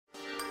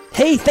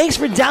Hey, thanks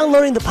for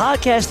downloading the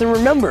podcast, and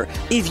remember,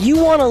 if you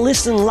want to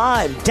listen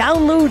live,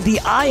 download the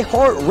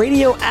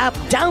iHeartRadio app,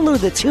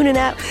 download the TuneIn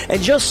app,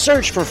 and just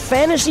search for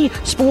Fantasy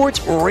Sports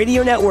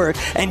Radio Network,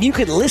 and you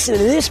can listen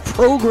to this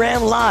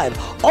program live.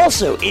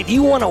 Also, if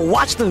you want to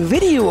watch the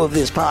video of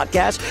this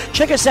podcast,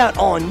 check us out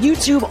on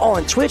YouTube,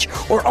 on Twitch,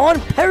 or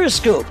on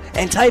Periscope,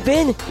 and type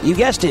in, you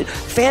guessed it,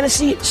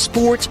 Fantasy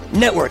Sports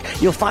Network.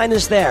 You'll find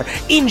us there.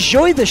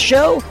 Enjoy the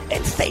show,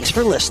 and thanks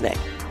for listening.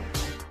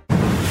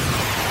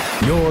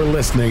 You're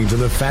listening to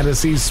the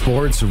Fantasy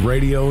Sports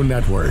Radio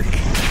Network.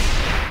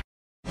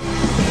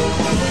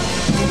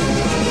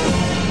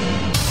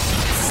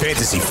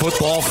 Fantasy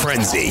Football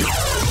Frenzy.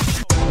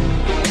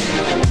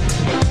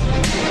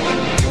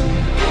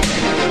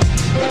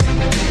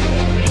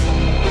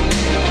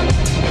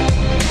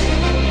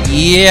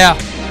 Yeah.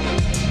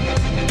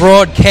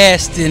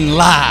 Broadcasting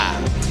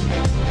live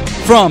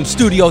from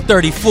Studio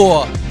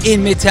 34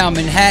 in Midtown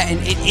Manhattan.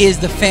 It is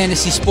the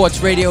Fantasy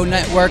Sports Radio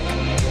Network,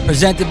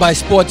 presented by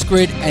Sports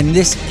Grid, and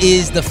this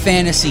is the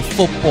Fantasy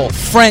Football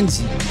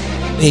Frenzy,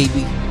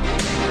 baby.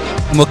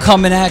 And we're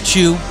coming at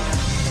you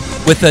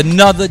with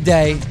another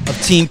day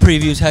of team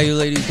previews. How you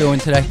ladies doing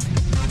today?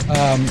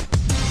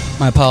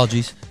 My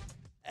apologies.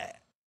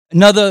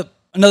 Another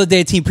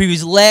day of team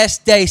previews.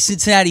 Last day,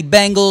 Cincinnati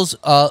Bengals.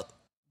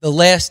 The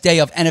last day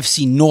of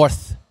NFC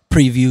North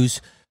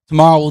previews.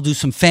 Tomorrow we'll do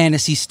some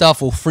fantasy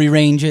stuff. We'll free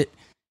range it.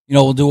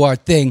 We'll do our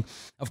thing.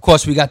 Of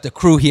course, we got the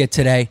crew here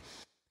today.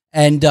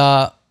 And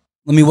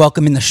let me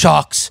welcome in the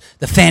Sharks,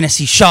 the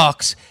Fantasy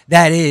Sharks.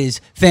 That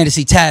is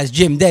Fantasy Taz,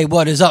 Jim Day.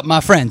 What is up,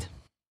 my friend?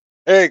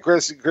 Hey,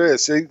 Chris.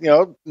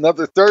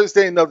 Another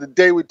Thursday, another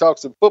day. We talk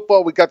some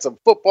football. We got some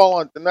football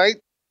on tonight.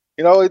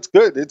 It's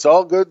good. It's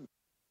all good.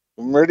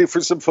 I'm ready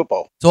for some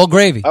football. It's all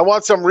gravy. I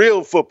want some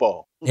real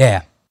football.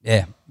 Yeah.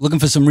 Looking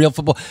for some real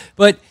football.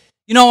 But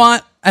you know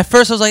what? At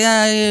first I was like,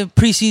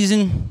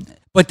 preseason.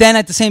 But then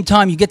at the same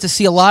time, you get to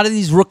see a lot of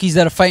these rookies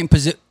that are fighting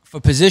for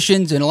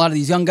positions, and a lot of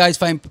these young guys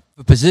fighting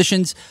for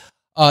positions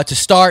to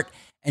start.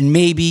 And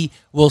maybe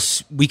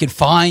we can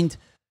find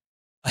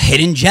a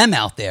hidden gem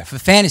out there for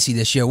fantasy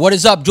this year. What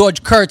is up,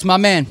 George Kurtz, my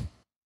man?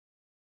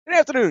 Good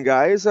afternoon,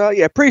 guys.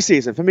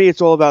 Preseason. For me,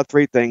 it's all about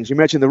three things. You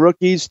mentioned the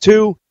rookies,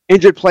 2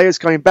 injured players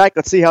coming back.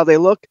 Let's see how they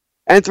look.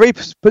 And 3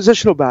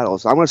 positional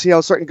battles. I want to see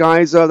how certain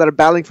guys that are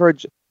battling for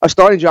a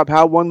starting job,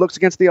 how one looks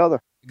against the other.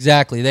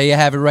 Exactly. There you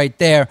have it right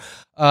there.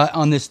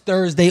 On this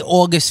Thursday,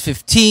 August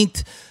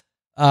 15th.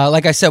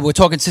 Like I said, we're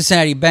talking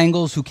Cincinnati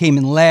Bengals, who came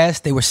in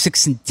last. They were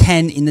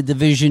 6-10 in the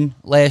division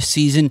last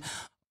season.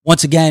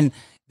 Once again,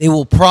 they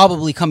will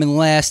probably come in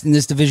last in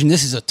this division.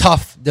 This is a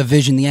tough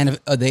division, the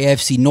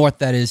AFC North,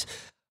 that is.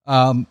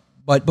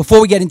 But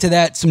before we get into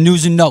that, some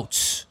news and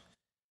notes.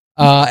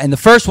 And the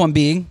first one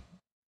being,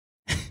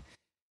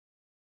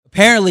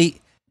 apparently,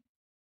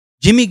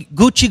 Jimmy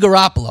Gucci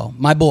Garoppolo,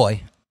 my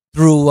boy,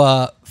 threw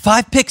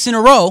 5 picks in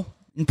a row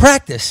in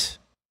practice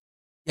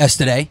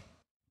yesterday.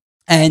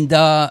 And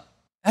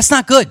that's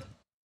not good.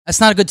 That's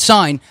not a good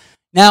sign.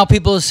 Now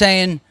people are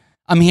saying,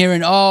 I'm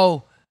hearing,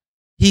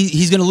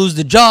 he's going to lose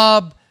the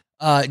job.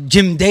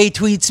 Jim Day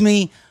tweets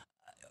me.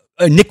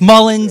 Nick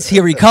Mullins,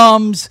 here he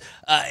comes.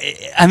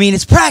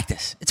 It's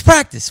practice. It's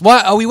practice.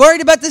 Why are we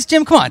worried about this,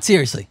 Jim? Come on,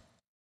 seriously.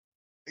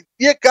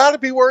 You got to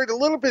be worried a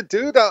little bit,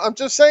 dude. I'm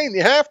just saying,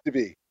 you have to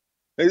be.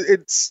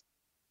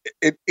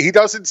 He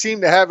doesn't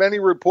seem to have any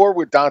rapport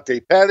with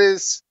Dante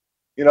Pettis.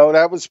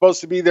 That was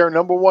supposed to be their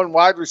number one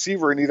wide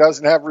receiver, and he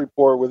doesn't have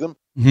rapport with him.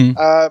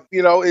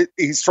 Mm-hmm.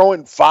 He's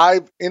throwing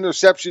 5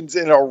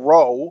 interceptions in a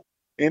row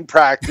in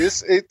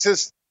practice. It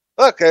just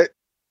look,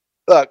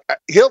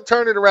 he'll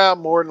turn it around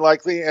more than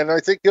likely, and I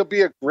think he'll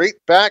be a great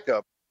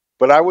backup.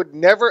 But I would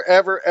never,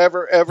 ever,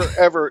 ever, ever,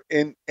 ever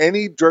in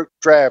any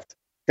draft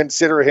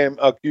consider him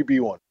a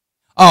QB1.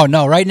 Oh,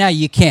 no, right now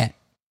you can't.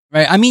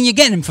 Right? You're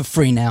getting him for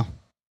free now.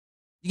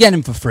 You're getting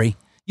him for free.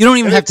 You don't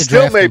even have to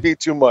draft him. Still may be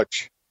too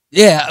much.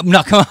 Yeah,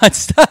 no, come on.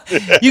 Stop.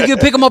 You can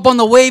pick him up on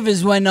the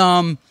waivers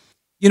when,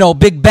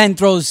 Big Ben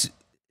throws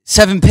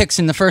 7 picks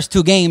in the first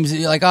 2 games.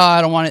 You're like,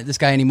 I don't want this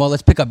guy anymore.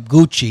 Let's pick up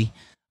Gucci.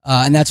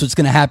 And that's what's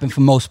going to happen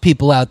for most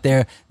people out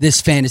there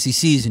this fantasy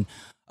season.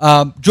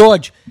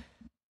 George,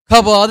 a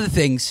couple other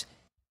things.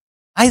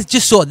 I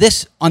just saw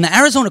this on the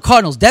Arizona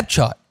Cardinals depth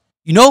chart.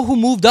 You know who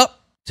moved up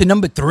to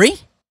number 3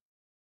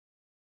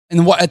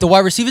 at the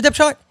wide receiver depth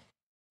chart?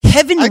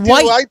 Kevin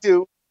White. I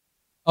do.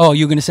 Oh,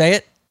 you going to say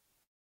it?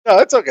 No,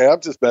 it's okay.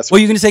 I'm just messing. Were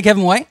you going to say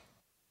Kevin White?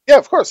 Yeah,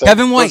 of course.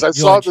 Kevin White. I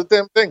saw the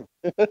damn thing.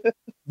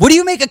 What do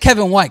you make of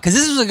Kevin White? Because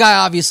this is a guy,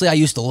 obviously, I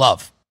used to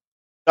love.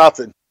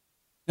 Nothing.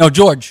 No,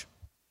 George.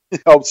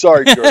 Oh,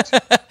 sorry, George.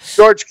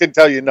 George can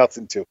tell you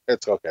nothing, too.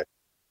 It's okay.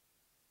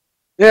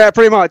 Yeah,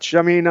 pretty much.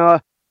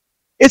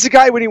 It's a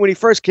guy, when he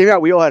first came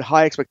out, we all had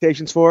high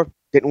expectations for.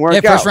 Didn't work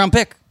out. Yeah, first-round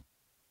pick.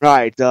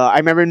 Right. I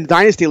remember in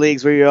Dynasty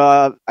Leagues where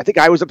I think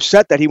I was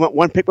upset that he went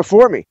 1 pick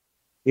before me.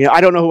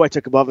 I don't know who I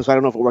took above him, so I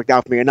don't know if it worked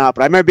out for me or not.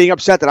 But I remember being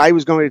upset that I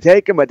was going to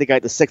take him. I think I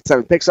had the 6th,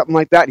 7th pick, something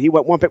like that. He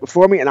went 1 pick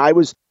before me, and I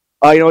was,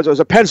 it was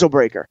a pencil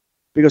breaker.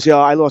 because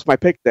I lost my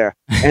pick there.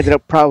 Ended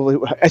up probably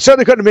it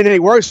certainly couldn't have been any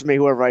worse for me,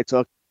 whoever I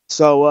took.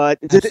 So it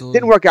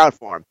didn't work out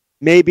for him.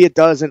 Maybe it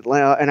doesn't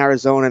in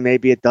Arizona.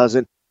 Maybe it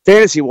doesn't.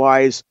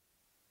 Fantasy-wise,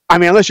 I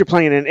mean, unless you're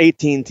playing in an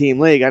 18-team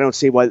league, I don't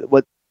see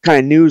what kind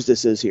of news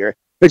this is here.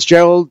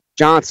 Fitzgerald,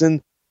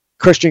 Johnson,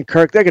 Christian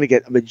Kirk, they're going to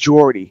get a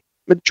majority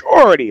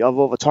of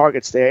all the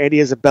targets there. Andy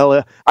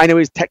Isabella, I know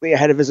he's technically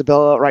ahead of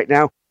Isabella right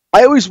now.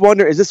 I always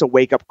wonder, is this a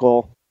wake-up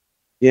call?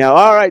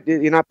 All right,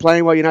 you're not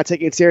playing well, you're not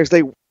taking it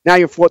seriously. Now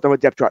you're fourth on the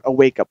depth chart, a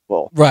wake-up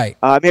call. Right.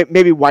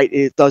 Maybe White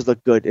does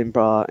look good in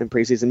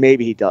preseason.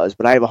 Maybe he does,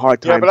 but I have a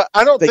hard time. Yeah, but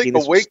I don't think a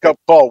wake-up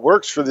call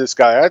works for this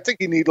guy. I think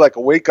you need like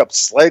a wake-up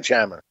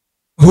sledgehammer.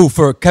 Who,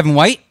 for Kevin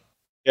White?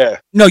 Yeah.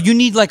 No, you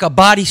need like a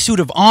bodysuit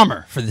of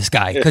armor for this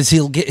guy because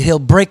he'll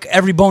break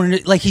every bone.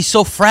 Like, he's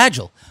so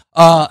fragile.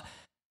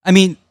 I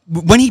mean,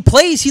 when he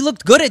plays, he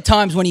looked good at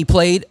times when he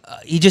played.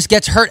 He just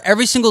gets hurt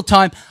every single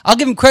time. I'll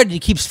give him credit. He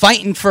keeps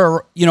fighting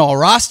for, a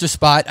roster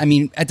spot. I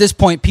mean, at this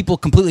point, people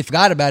completely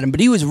forgot about him, but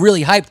he was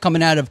really hyped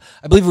coming out of,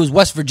 I believe it was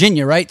West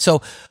Virginia, right?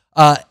 So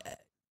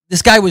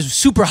this guy was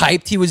super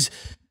hyped. He was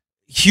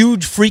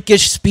huge,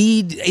 freakish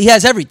speed. He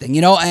has everything,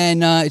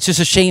 and it's just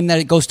a shame that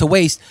it goes to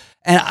waste.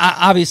 And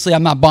obviously,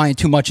 I'm not buying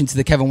too much into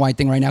the Kevin White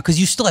thing right now because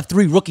you still have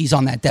 3 rookies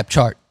on that depth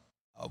chart.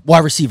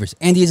 Wide receivers,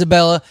 Andy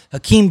Isabella,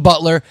 Hakeem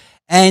Butler,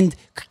 and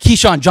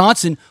Keyshawn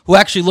Johnson, who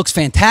actually looks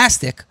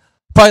fantastic,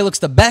 probably looks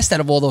the best out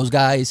of all those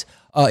guys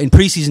in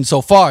preseason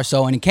so far,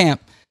 and in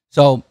camp.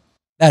 So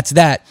that's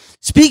that.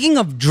 Speaking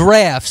of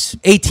drafts,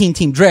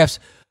 18-team drafts,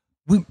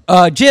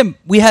 Jim,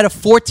 we had a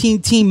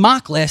 14-team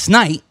mock last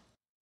night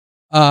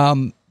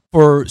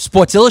for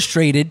Sports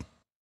Illustrated,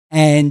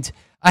 and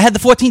I had the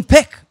 14th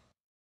pick,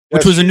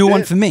 which was a new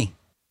one for me.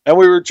 And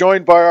we were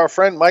joined by our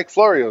friend Mike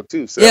Florio,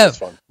 too, so that was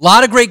fun. A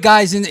lot of great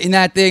guys in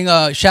that thing.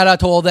 Shout out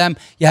to all of them.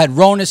 You had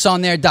Ronis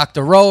on there,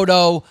 Dr.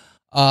 Roto,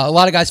 a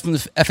lot of guys from the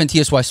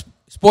FNTSY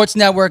Sports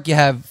Network. You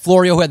have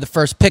Florio, who had the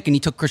first pick, and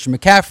he took Christian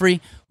McCaffrey,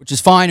 which is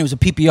fine. It was a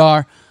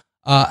PPR.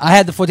 I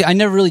had the 14th. I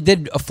never really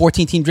did a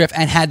 14-team draft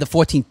and had the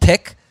 14th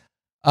pick,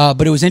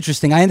 but it was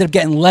interesting. I ended up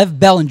getting Lev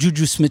Bell and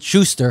Juju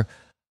Smith-Schuster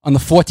on the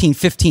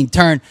 14-15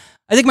 turn.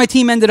 I think my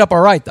team ended up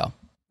all right, though.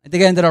 I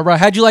think I ended up right.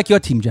 How'd you like your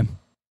team, Jim?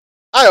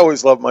 I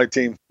always love my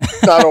team.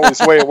 Not always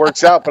the way it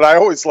works out, but I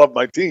always love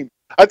my team.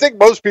 I think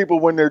most people,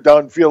 when they're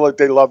done, feel like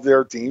they love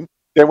their team.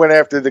 They went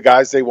after the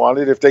guys they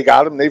wanted. If they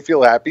got them, they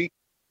feel happy.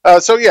 I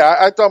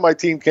thought my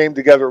team came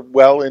together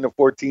well in a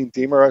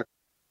 14-teamer.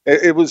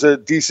 It was a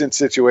decent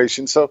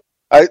situation. So,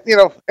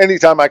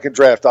 anytime I can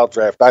draft, I'll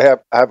draft. I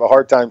have a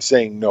hard time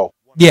saying no.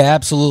 Yeah,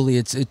 absolutely.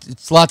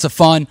 It's lots of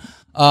fun.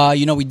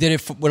 We did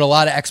it with a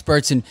lot of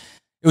experts, and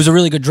it was a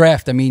really good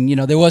draft. I mean,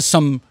 there was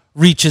some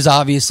reaches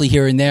obviously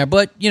here and there,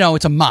 but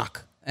it's a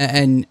mock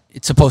and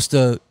it's supposed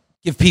to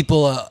give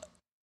people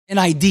an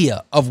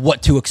idea of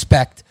what to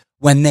expect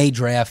when they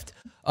draft,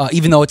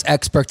 even though it's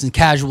experts and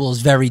casual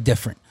is very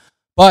different.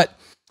 But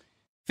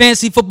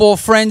Fantasy Football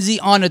Frenzy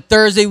on a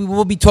Thursday, we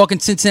will be talking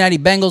Cincinnati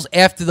Bengals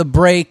after the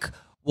break.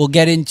 We'll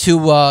get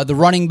into the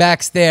running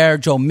backs there,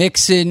 Joe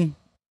Mixon,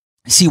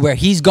 see where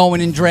he's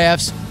going in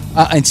drafts,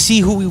 and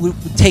see who we would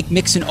take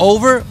Mixon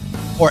over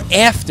or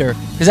after,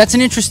 because that's an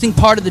interesting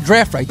part of the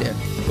draft right there.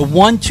 The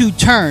 1-2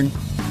 turn,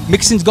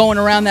 Mixon's going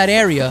around that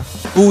area.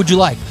 Who would you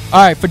like?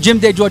 All right, for Jim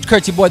Day, George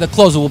Kurtz, your boy, the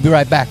closer. We'll be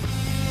right back.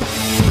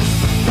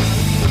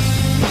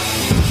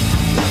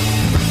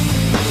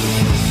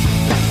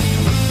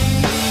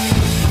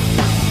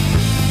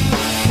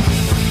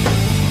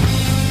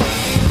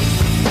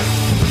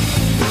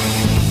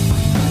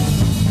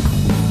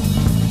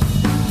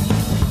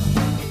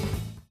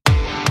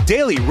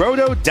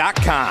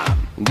 DailyRoto.com.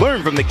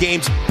 Learn from the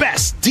game's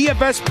best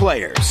DFS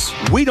players.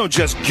 We don't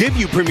just give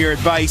you premier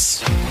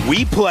advice,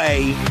 we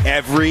play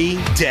every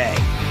day.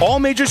 All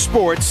major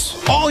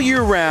sports, all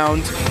year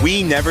round,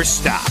 we never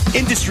stop.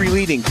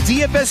 Industry-leading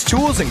DFS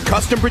tools and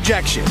custom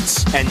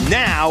projections. And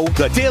now,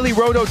 the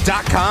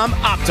DailyRoto.com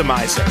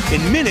Optimizer.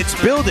 In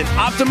minutes, build and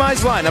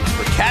optimize lineups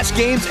for cash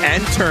games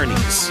and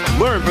tourneys.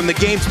 Learn from the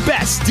game's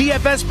best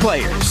DFS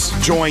players.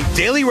 Join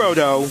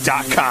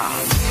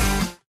DailyRoto.com.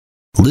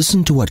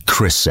 Listen to what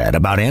Chris said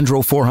about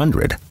Andro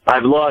 400.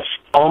 I've lost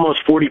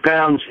almost 40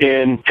 pounds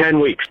in 10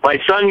 weeks. My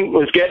son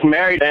was getting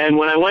married, and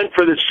when I went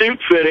for the suit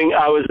fitting,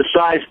 I was a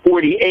size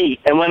 48.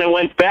 And when I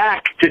went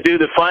back to do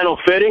the final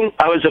fitting,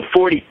 I was a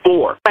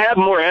 44. I have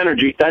more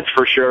energy, that's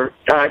for sure.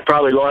 I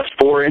probably lost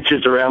 4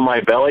 inches around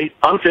my belly.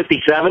 I'm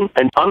 57,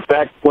 and I'm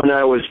back when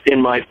I was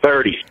in my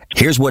 30s.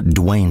 Here's what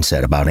Dwayne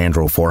said about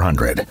Andro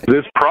 400.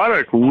 This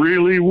product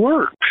really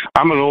works.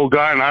 I'm an old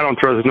guy, and I don't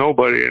trust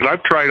nobody. And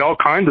I've tried all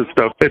kinds of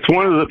stuff. It's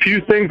one of the few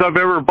things I've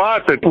ever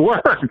bought that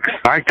works.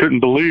 I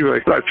couldn't believe I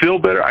I feel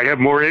better. I have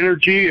more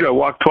energy. I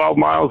walk 12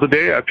 miles a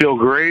day. I feel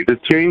great.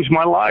 It's changed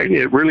my life.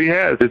 It really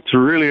has. It's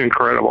really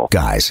incredible.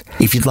 Guys,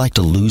 if you'd like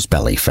to lose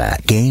belly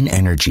fat, gain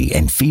energy,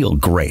 and feel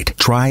great,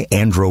 try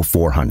Andro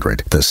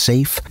 400, the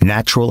safe,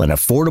 natural, and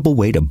affordable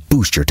way to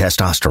boost your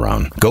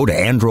testosterone. Go to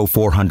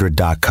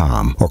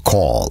andro400.com or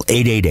call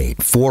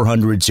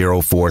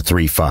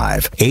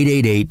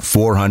 888-400-0435.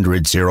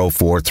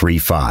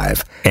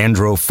 888-400-0435.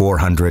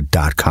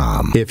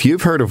 andro400.com. If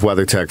you've heard of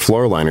WeatherTech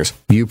floor liners,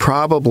 you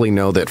probably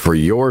know that for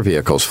your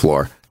vehicle's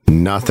floor,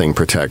 nothing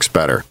protects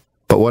better.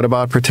 But what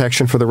about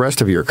protection for the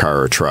rest of your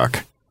car or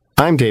truck?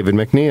 I'm David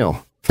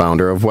McNeil,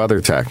 founder of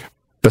WeatherTech.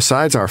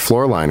 Besides our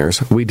floor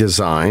liners, we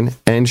design,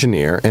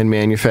 engineer, and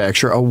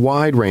manufacture a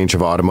wide range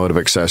of automotive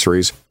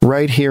accessories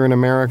right here in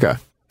America.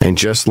 And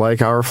just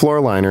like our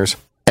floor liners,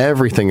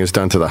 everything is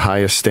done to the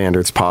highest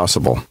standards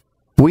possible.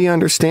 We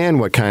understand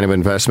what kind of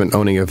investment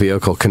owning a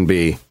vehicle can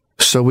be,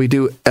 so we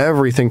do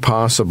everything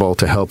possible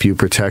to help you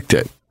protect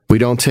it. We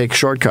don't take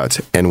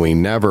shortcuts, and we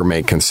never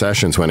make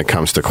concessions when it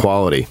comes to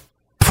quality.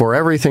 For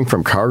everything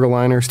from cargo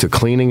liners to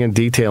cleaning and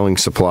detailing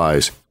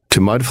supplies to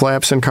mud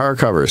flaps and car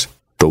covers,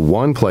 the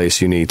one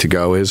place you need to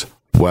go is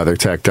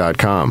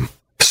WeatherTech.com.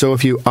 So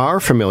if you are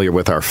familiar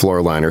with our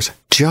floor liners,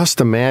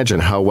 just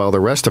imagine how well the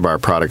rest of our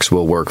products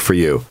will work for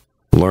you.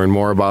 Learn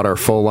more about our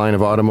full line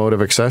of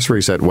automotive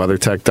accessories at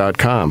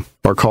WeatherTech.com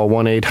or call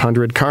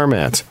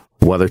 1-800-CarMats.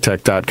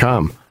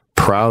 WeatherTech.com.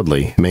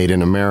 Proudly made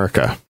in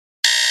America.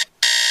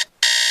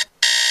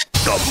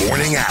 The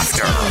morning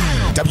after.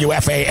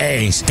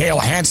 WFAA's Dale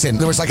Hansen.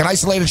 There was like an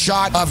isolated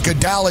shot of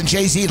Goodell and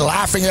Jay-Z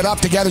laughing it up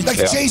together. Like,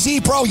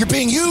 Jay-Z, bro, you're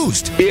being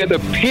used. It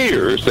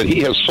appears that he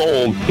has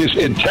sold his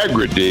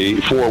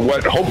integrity for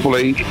what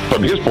hopefully,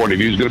 from his point of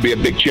view, is going to be a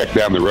big check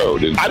down the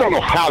road. And I don't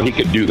know how he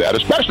could do that,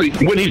 especially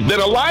when he's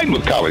been aligned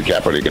with Colin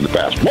Kaepernick in the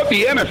past. What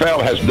the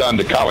NFL has done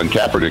to Colin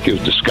Kaepernick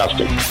is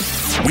disgusting.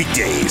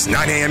 Weekdays,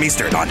 9 a.m.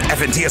 Eastern on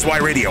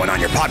FNTSY Radio and on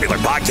your popular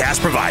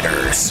podcast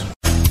providers.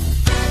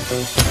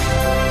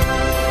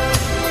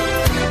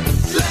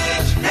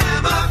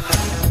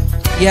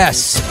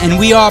 Yes, and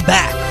we are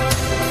back.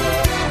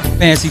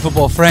 Fantasy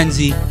Football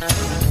Frenzy,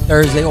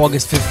 Thursday,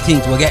 August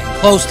 15th. We're getting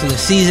close to the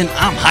season.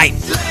 I'm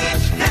hyped.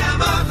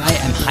 I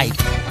am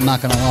hyped. I'm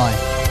not going to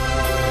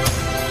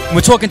lie.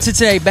 We're talking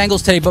Cincinnati Bengals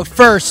today, but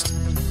first,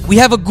 we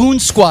have a Goon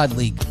Squad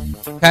League,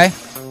 okay?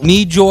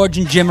 Me, George,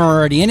 and Jim are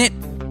already in it.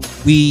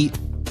 We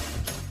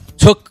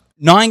took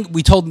 9.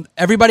 We told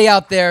everybody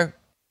out there,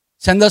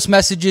 send us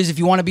messages if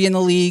you want to be in the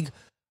league.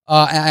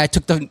 I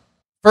took the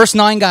first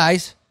 9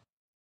 guys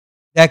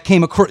that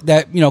came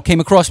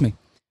across me,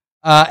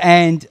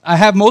 and I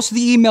have most of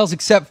the emails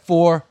except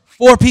for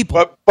 4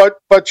 people.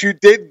 But you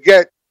did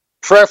get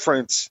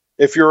preference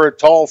if you're a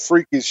tall,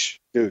 freakish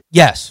dude.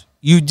 Yes,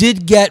 you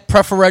did get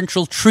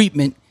preferential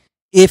treatment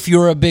if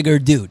you're a bigger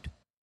dude.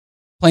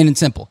 Plain and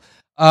simple.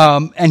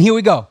 And here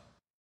we go.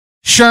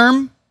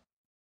 Sherm.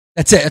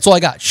 That's it. That's all I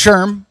got.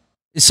 Sherm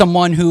is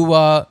someone who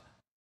was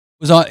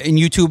in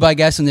YouTube, I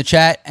guess, in the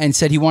chat and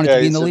said he wanted to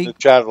be in the league. In the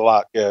chat a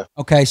lot, yeah.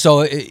 Okay,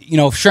 so,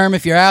 Sherm,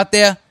 if you're out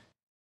there,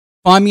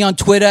 find me on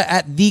Twitter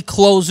at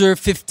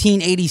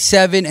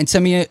TheCloser1587 and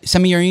send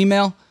me your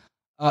email.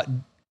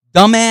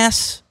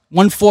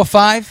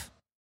 Dumbass145,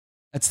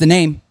 that's the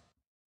name.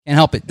 Can't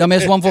help it.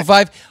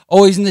 Dumbass145,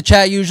 always in the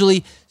chat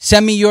usually.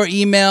 Send me your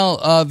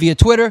email via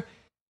Twitter.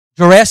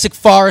 Jurassic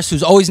Forest,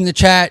 who's always in the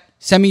chat,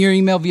 send me your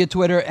email via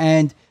Twitter.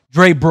 And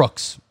Dre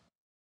Brooks.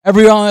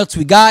 Everyone else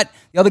we got.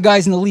 The other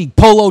guys in the league,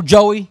 Polo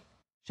Joey,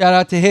 shout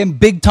out to him.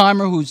 Big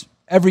Timer, who's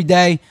every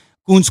day,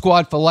 Goon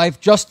Squad for life.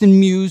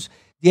 Justin Muse,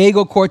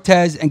 Diego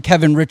Cortez, and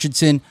Kevin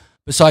Richardson,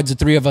 besides the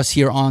 3 of us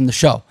here on the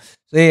show.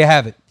 So there you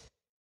have it.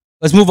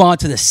 Let's move on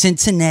to the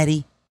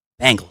Cincinnati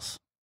Bengals.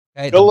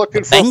 Okay, Still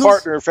looking for a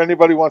partner if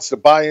anybody wants to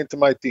buy into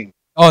my team.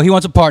 Oh, he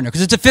wants a partner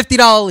because it's a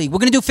 $50 league. We're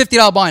going to do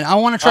 $50 buy-in. I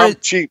want to try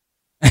cheap.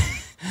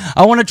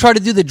 I want to try to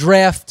do the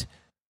draft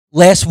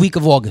last week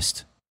of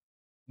August.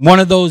 One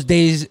of those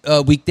days,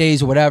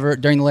 weekdays or whatever,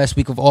 during the last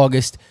week of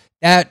August.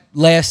 That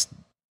last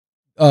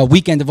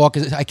weekend of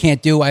August, I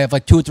can't do. I have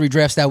like 2 or 3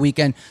 drafts that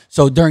weekend.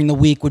 So during the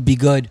week would be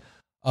good.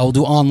 I'll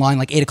do online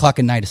like 8 o'clock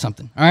at night or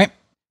something. All right?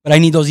 But I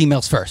need those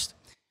emails first.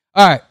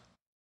 All right.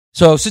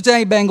 So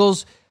Cincinnati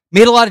Bengals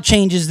made a lot of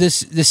changes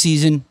this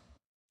season,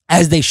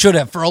 as they should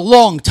have for a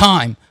long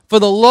time. For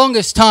the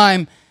longest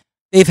time,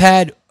 they've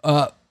had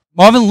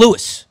Marvin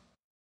Lewis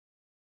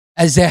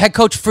as their head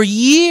coach for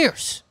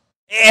years.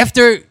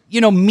 After,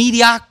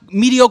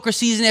 mediocre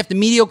season after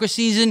mediocre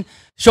season,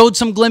 showed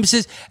some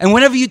glimpses. And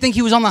whenever you think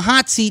he was on the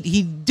hot seat,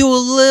 he'd do a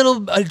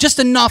little, just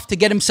enough to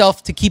get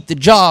himself to keep the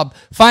job.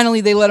 Finally,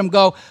 they let him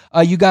go.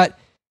 You got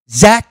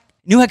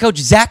new head coach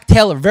Zach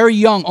Taylor, very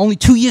young, only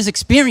 2 years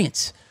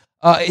experience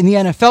in the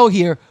NFL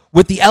here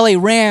with the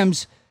LA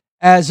Rams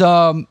as,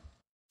 I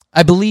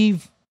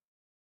believe,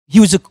 he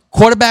was a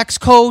quarterback's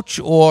coach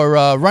or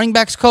running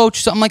back's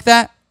coach, something like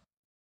that.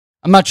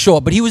 I'm not sure,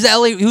 but he was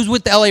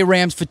with the LA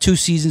Rams for 2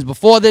 seasons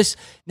before this.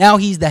 Now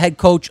he's the head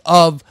coach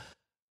of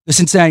the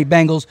Cincinnati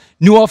Bengals.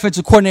 New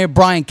offensive coordinator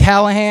Brian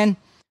Callahan,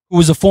 who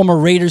was a former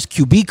Raiders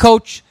QB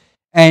coach.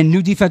 and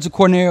new defensive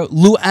coordinator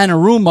Lou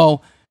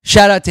Anarumo.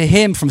 Shout out to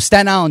him from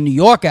Staten Island, New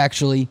York,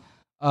 actually.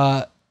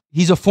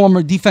 He's a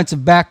former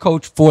defensive back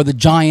coach for the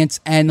Giants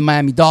and the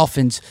Miami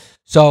Dolphins.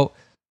 So,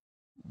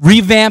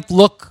 revamped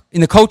look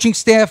in the coaching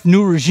staff,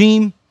 new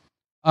regime.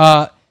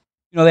 They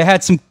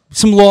had some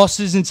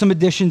losses and some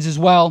additions as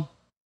well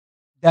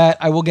that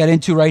I will get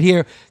into right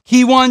here.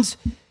 Key ones,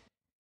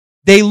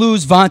 they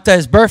lose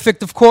Vontaze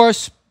Burfict, of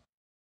course,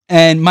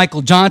 and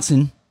Michael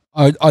Johnson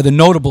are the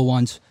notable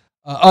ones.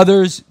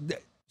 Others,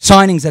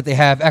 signings that they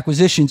have,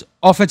 acquisitions,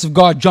 offensive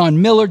guard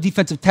John Miller,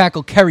 defensive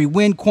tackle Kerry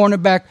Wynn,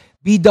 cornerback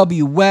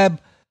B.W. Webb,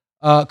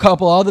 a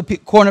couple other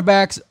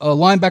cornerbacks,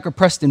 linebacker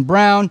Preston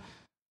Brown.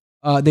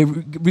 They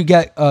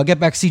get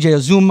back C.J.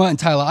 Azuma and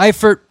Tyler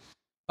Eifert,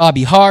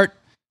 Bobby Hart.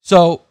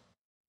 So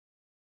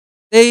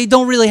they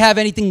don't really have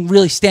anything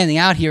really standing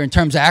out here in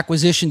terms of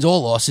acquisitions or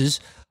losses.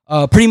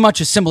 Pretty much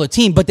a similar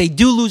team, but they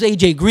do lose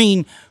A.J.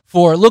 Green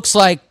for, looks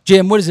like,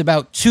 Jim, what is it,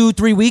 about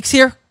 2-3 weeks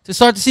here to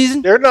start the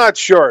season? They're not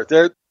sure.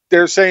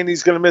 They're saying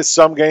he's going to miss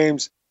some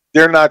games.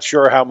 They're not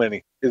sure how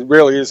many. It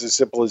really is as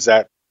simple as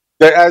that.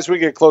 As we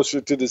get closer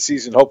to the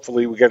season,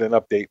 hopefully we get an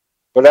update.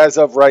 But as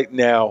of right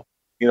now,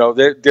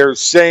 they're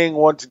saying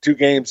 1 to 2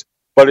 games,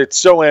 but it's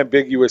so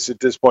ambiguous at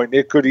this point.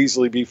 It could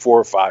easily be 4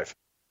 or 5.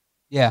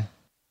 Yeah.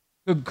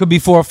 Could be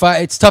 4 or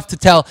 5. It's tough to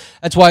tell.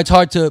 That's why it's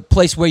hard to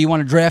place where you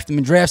want to draft them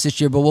in drafts this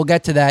year, but we'll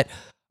get to that.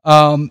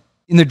 In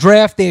the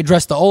draft, they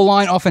addressed the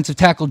O-line. Offensive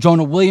tackle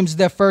Jonah Williams is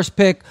their first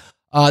pick.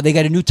 They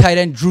got a new tight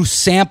end, Drew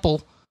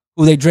Sample,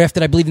 who they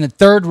drafted, I believe, in the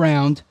 3rd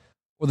round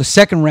or the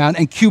 2nd round,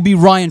 and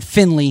QB Ryan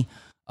Finley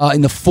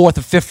in the 4th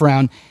or 5th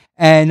round.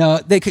 And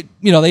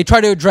they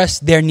try to address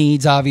their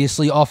needs,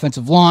 obviously.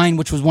 Offensive line,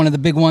 which was one of the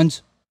big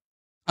ones.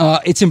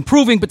 It's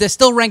improving, but they're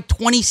still ranked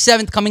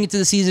 27th coming into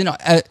the season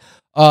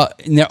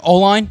in their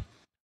O-line.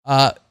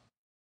 A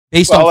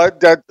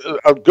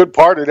good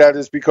part of that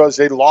is because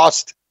they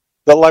lost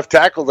the left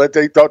tackle that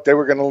they thought they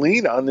were going to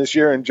lean on this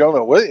year in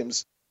Jonah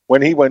Williams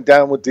when he went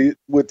down with the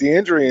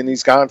injury and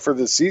he's gone for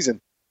the season.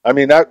 I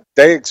mean,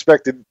 they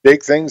expected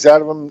big things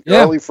out of him.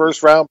 Yeah. Early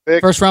first round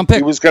pick.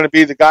 He was going to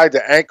be the guy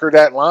to anchor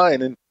that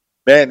line, and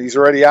man, he's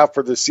already out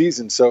for the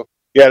season. So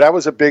yeah, that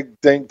was a big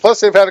thing. Plus,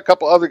 they've had a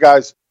couple other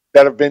guys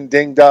that have been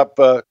dinged up.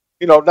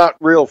 Not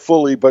real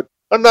fully, but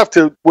enough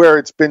to where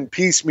it's been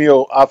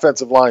piecemeal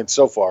offensive line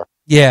so far.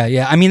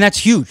 Yeah. I mean, that's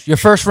huge. Your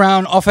first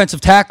round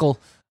offensive tackle,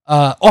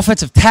 one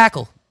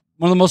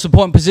of the most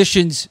important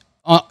positions,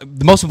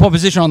 the most important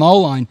position on the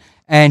O-line,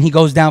 and he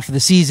goes down for the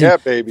season. Yeah,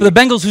 baby. For the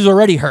Bengals, who's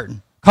already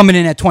hurting, coming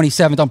in at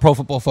 27th on Pro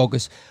Football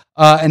Focus.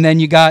 And then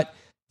you got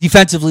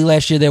defensively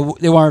last year,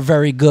 they weren't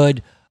very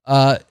good.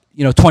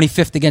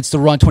 25th against the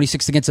run,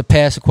 26th against the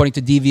pass, according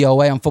to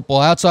DVOA on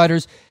Football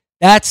Outsiders.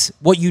 That's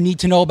what you need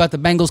to know about the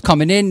Bengals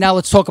coming in. Now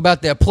let's talk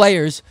about their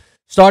players,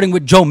 starting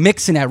with Joe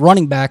Mixon at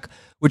running back,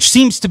 which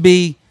seems to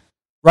be,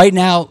 right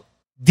now,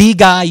 the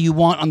guy you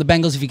want on the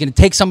Bengals. If you're going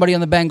to take somebody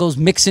on the Bengals,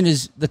 Mixon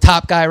is the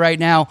top guy right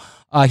now.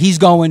 He's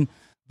going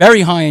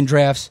very high in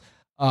drafts.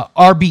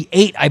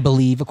 RB8, I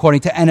believe,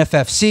 according to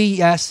NFFC.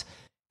 Yes,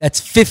 that's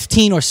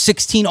 15 or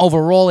 16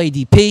 overall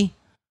ADP.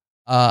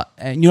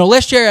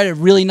 Last year I had a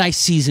really nice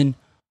season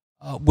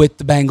with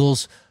the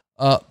Bengals.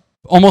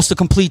 Almost a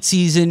complete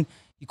season.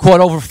 He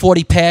caught over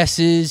 40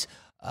 passes.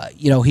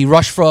 He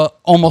rushed for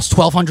almost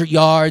 1,200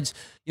 yards.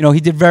 He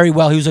did very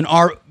well. He was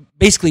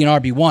basically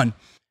an RB1.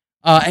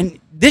 And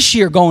this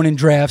year going in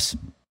drafts,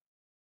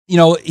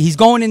 he's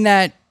going in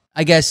that,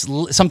 I guess,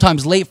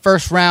 sometimes late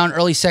first round,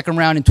 early second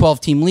round in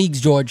 12-team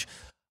leagues, George.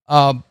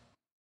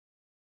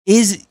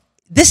 This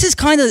is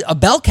kind of a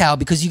bell cow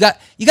because you got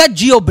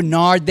Gio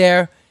Bernard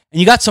there, and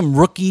you got some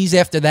rookies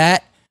after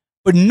that,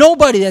 but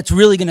nobody that's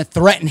really going to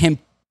threaten him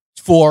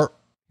for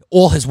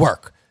all his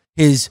work.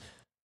 His,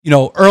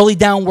 early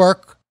down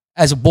work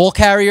as a ball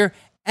carrier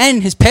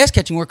and his pass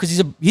catching work, because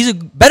he's a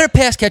better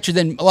pass catcher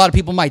than a lot of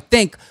people might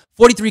think.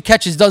 43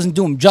 catches doesn't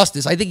do him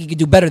justice. I think he could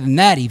do better than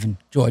that even,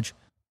 George.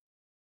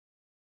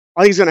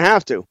 I think he's going to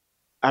have to.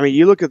 I mean,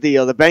 you look at the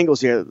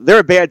Bengals here. They're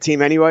a bad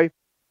team anyway.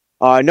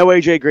 No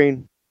A.J.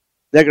 Green.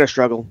 They're going to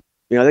struggle.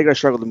 They're going to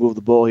struggle to move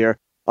the ball here.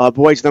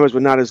 Boyd's numbers were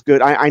not as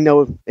good. I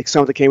know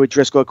some of it came with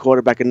Driscoll,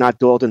 quarterback, and not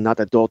Dalton. Not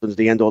that Dalton's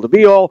the end-all to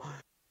be-all.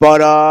 But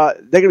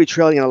they're going to be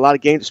trailing in a lot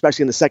of games,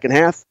 especially in the second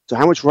half. So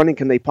how much running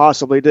can they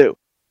possibly do?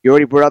 You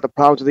already brought out the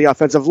problems with the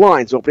offensive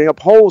line. So opening up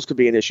holes could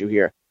be an issue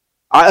here.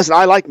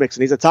 I like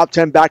Mixon. He's a top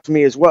 10 back for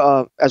me as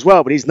well,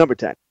 but he's number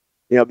 10.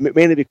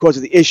 Mainly because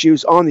of the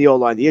issues on the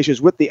O-line, the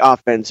issues with the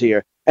offense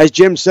here. As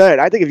Jim said,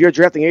 I think if you're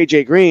drafting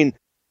A.J. Green,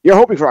 you're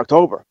hoping for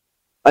October.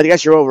 I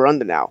guess you're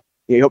over-under now.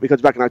 You hope he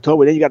comes back in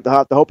October. Then you got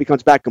the hope he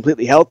comes back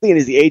completely healthy and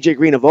is the A.J.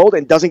 Green of old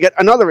and doesn't get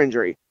another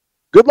injury.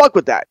 Good luck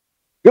with that.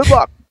 Good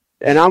luck.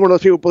 And I'm one of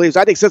those people who believes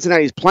I think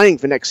Cincinnati is playing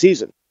for next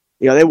season.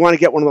 They want to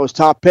get one of those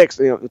top picks.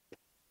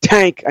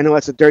 Tank, I know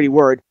that's a dirty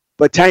word,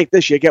 but tank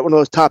this year, get one of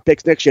those top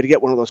picks next year to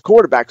get one of those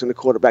quarterbacks in the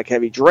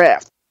quarterback-heavy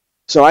draft.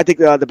 So I think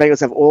the Bengals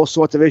have all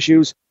sorts of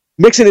issues.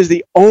 Mixon is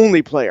the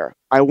only player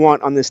I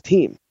want on this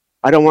team.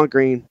 I don't want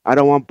Green. I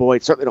don't want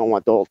Boyd. Certainly don't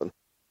want Dalton.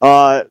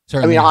 I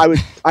mean,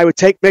 I would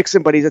take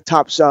Mixon, but he's a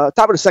top of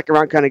the second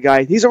round kind of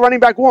guy. He's a running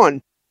back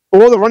one.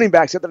 All the running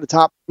backs up at the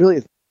top,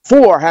 really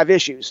 4 have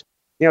issues.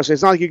 So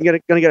it's not like you're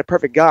going to get a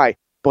perfect guy,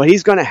 but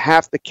he's going to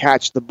have to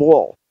catch the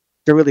ball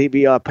to really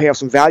be pay off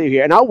some value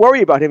here. And I'll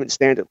worry about him in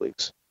standard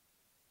leagues.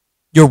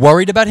 You're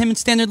worried about him in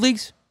standard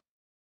leagues?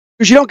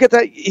 Because you don't get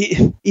that.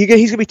 He's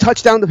going to be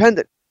touchdown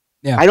dependent.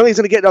 Yeah. I don't think he's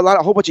going to get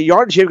a whole bunch of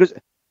yardage here because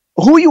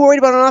who are you worried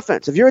about on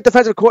offense? If you're a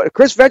defensive coordinator,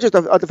 Chris Venture's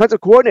a defensive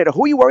coordinator,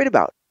 who are you worried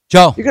about?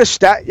 Joe. You're going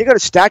to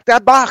stack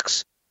that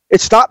box.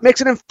 It's stop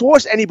mixing and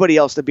force anybody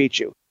else to beat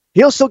you.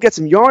 He'll still get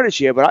some yardage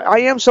here, but I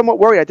am somewhat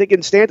worried. I think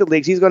in standard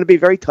leagues, he's going to be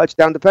very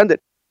touchdown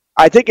dependent.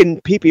 I think in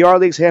PPR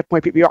leagues,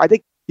 half-point PPR, I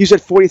think you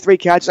said 43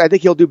 catches. I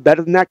think he'll do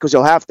better than that because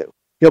he'll have to.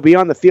 He'll be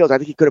on the field. I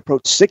think he could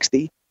approach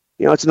 60.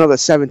 It's another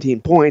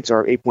 17 points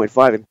or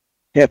 8.5 in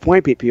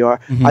half-point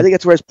PPR. Mm-hmm. I think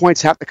that's where his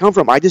points have to come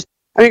from. I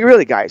mean,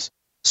 really, guys,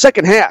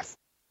 second half,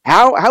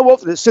 how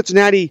often does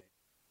Cincinnati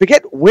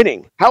forget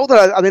winning? How often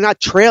are they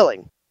not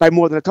trailing by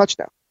more than a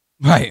touchdown?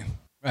 Right.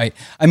 I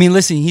mean,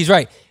 listen, he's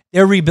right.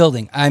 They're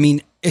rebuilding. I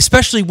mean,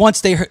 especially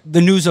once they heard the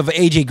news of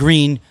AJ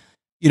Green,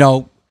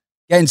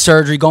 getting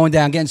surgery,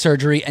 getting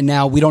surgery, and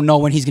now we don't know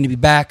when he's going to be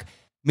back.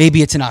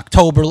 Maybe it's in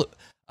October.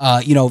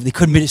 They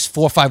could miss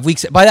 4 or 5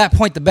 weeks. By that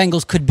point, the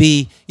Bengals could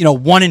be,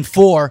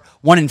 1-4,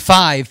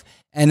 1-5,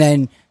 and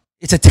then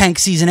it's a tank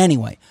season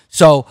anyway.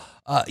 So,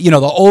 the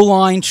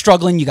O-line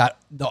struggling. You got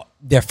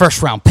their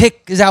first-round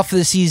pick is out for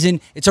the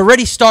season. It's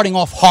already starting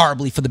off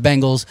horribly for the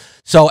Bengals.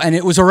 So, and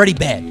it was already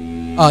bad.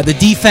 The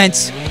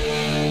defense,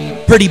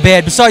 pretty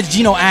bad. Besides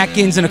Geno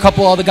Atkins and a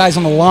couple other guys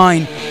on the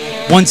line,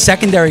 one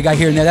secondary guy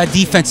here and there, that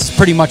defense is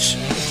pretty much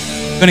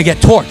going to get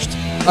torched.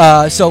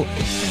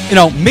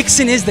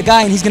 Mixon is the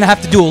guy, and he's going to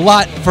have to do a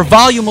lot. For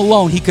volume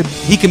alone, he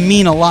can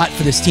mean a lot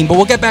for this team. But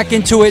we'll get back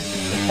into it.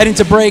 Head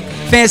into break.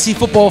 Fantasy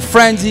Football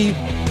Frenzy,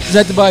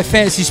 presented by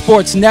Fantasy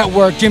Sports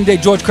Network. Jim Day,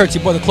 George Kurtz,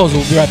 your boy, the closer.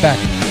 We'll be right back.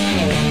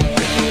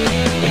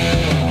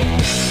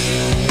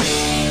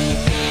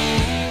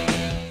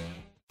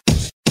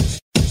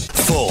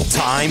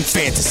 Full-time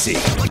fantasy.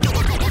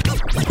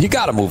 You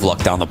got to move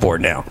luck down the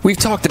board now. We've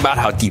talked about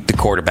how deep the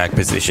quarterback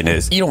position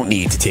is. You don't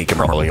need to take him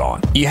early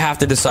on. You have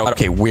to decide,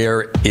 okay,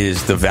 where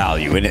is the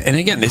value? And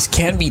again, this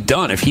can be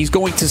done if he's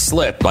going to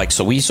slip.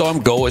 So we saw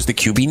him go as the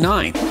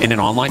QB9 in an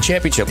online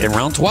championship in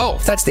round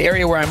 12. That's the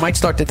area where I might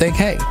start to think,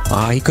 hey,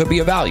 he could be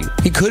a value.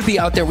 He could be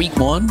out there week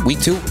 1,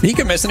 week 2. He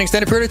could miss an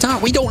extended period of time.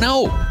 We don't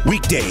know.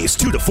 Weekdays,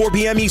 2 to 4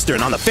 p.m.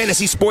 Eastern on the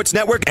Fantasy Sports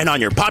Network and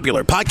on your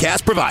popular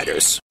podcast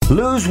providers.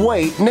 Lose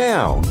weight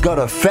now. Go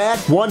to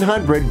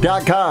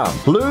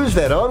fat100.com. Lose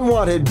that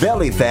unwanted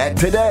belly fat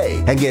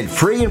today and get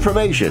free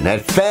information at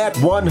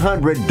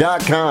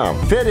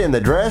fat100.com. Fit in the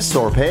dress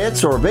or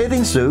pants or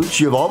bathing suits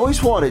you've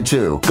always wanted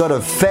to. Go to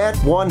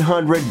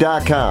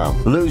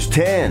fat100.com. Lose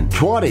 10,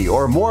 20,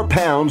 or more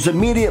pounds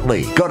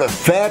immediately. Go to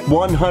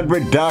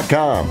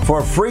fat100.com.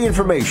 For free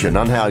information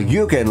on how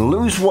you can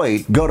lose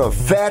weight, go to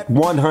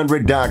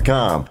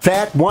fat100.com.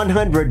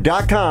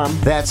 Fat100.com.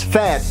 That's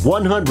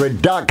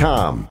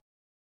fat100.com.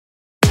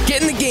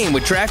 Get in the game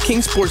with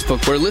DraftKings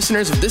Sportsbook, where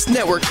listeners of this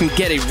network can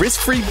get a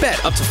risk-free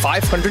bet up to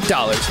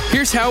 $500.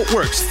 Here's how it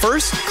works.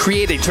 First,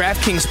 create a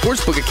DraftKings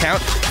Sportsbook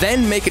account,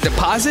 then make a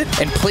deposit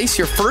and place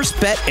your first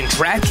bet, and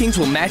DraftKings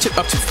will match it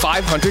up to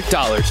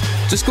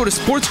 $500. Just go to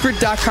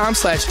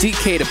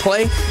sportsgrid.com/DK to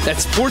play.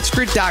 That's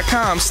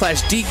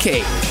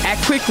sportsgrid.com/DK.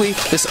 Act quickly.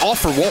 This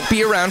offer won't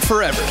be around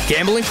forever.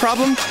 Gambling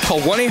problem?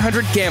 Call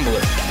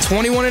 1-800-GAMBLER.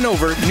 21 and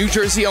over, New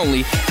Jersey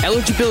only.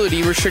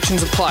 Eligibility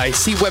restrictions apply.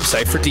 See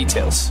website for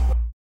details.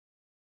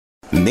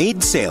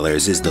 Maid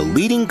Sailors is the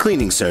leading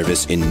cleaning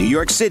service in New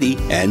York City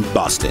and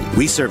Boston.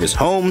 We service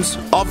homes,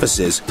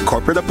 offices,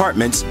 corporate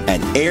apartments,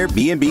 and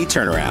Airbnb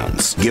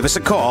turnarounds. Give us a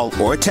call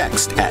or a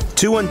text at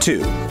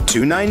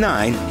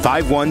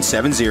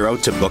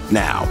 212-299-5170 to book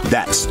now.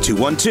 That's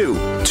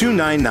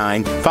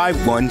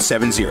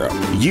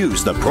 212-299-5170.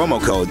 Use the promo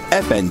code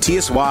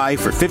FNTSY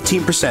for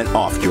 15%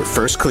 off your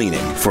first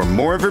cleaning. For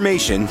more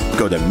information,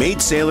 go to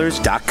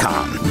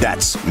maidsailors.com.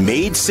 That's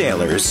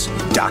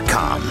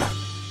maidsailors.com.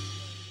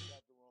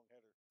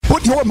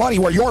 Put your money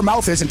where your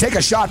mouth is and take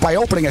a shot by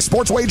opening a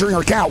sports wagering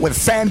account with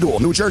FanDuel,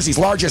 New Jersey's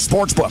largest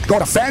sports book. Go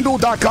to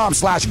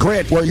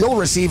FanDuel.com/grid, where you'll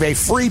receive a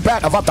free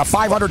bet of up to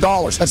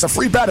 $500. That's a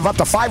free bet of up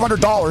to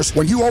 $500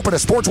 when you open a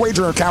sports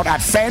wagering account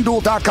at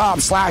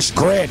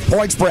FanDuel.com/grid.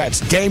 Point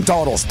spreads, game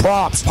totals,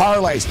 props,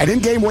 parlays, and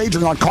in-game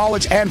wagering on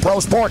college and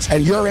pro sports,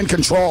 and you're in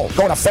control.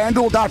 Go to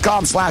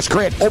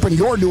FanDuel.com/grid. Open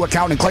your new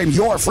account and claim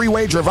your free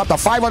wager of up to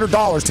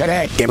 $500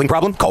 today. Gambling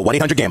problem? Call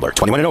 1-800-GAMBLER.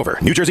 21 and over.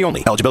 New Jersey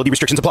only. Eligibility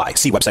restrictions apply.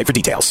 See website for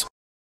details.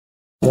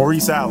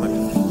 Maurice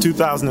Allen,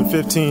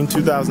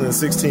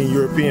 2015-2016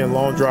 European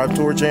Long Drive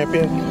Tour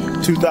Champion,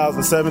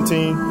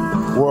 2017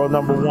 World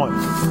Number 1.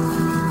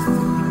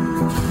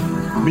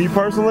 Me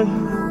personally,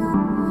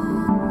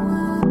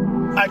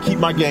 I keep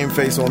my game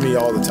face on me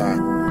all the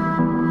time.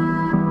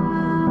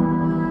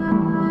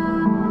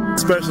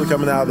 Especially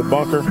coming out of the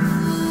bunker,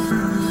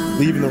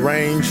 leaving the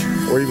range,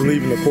 or even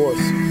leaving the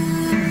course.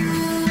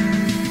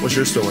 What's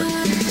your story?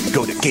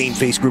 Go to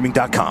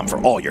GameFaceGrooming.com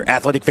for all your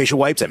athletic facial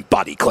wipes and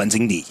body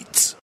cleansing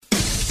needs.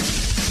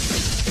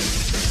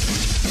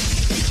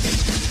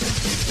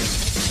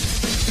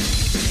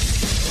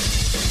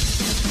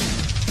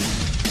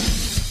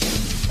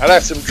 Now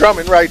that's some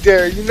drumming right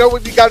there. You know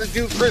what you got to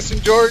do, Chris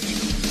and George?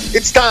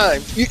 It's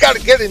time. You got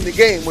to get in the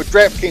game with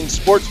DraftKings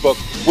Sportsbook,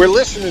 where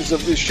listeners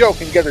of this show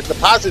can get a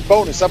deposit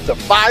bonus up to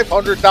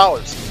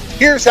 $500.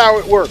 Here's how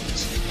it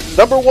works.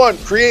 Number 1,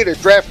 create a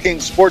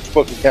DraftKings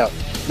Sportsbook account.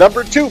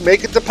 Number 2,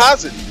 make a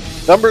deposit.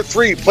 Number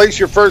 3, place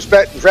your first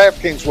bet, and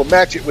DraftKings will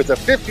match it with a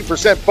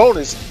 50%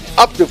 bonus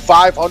up to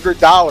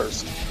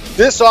 $500.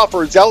 This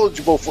offer is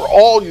eligible for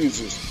all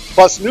users.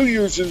 Plus, new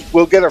users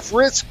will get a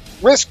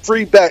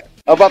risk-free bet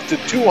of up to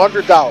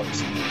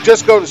 $200.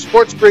 Just go to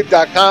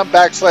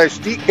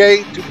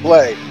sportsgrid.com/DK to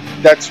play.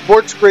 That's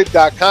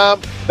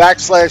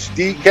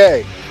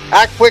sportsgrid.com/DK.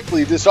 Act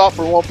quickly. This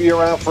offer won't be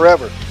around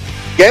forever.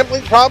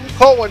 Gambling problem?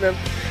 Call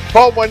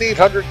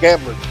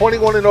 1-800-GAMBLER.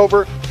 21 and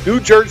over. New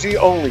Jersey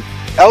only.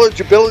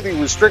 Eligibility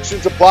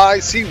restrictions apply.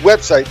 See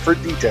website for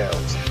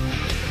details.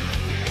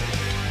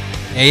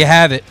 There you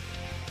have it.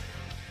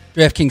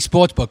 DraftKings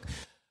Sportsbook.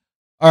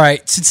 All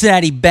right,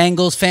 Cincinnati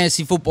Bengals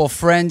Fantasy Football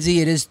Frenzy.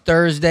 It is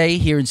Thursday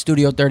here in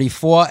Studio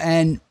 34,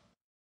 and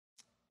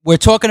we're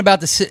talking about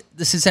the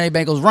Cincinnati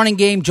Bengals running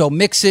game, Joe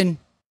Mixon.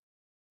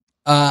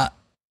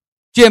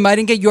 Jim, I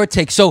didn't get your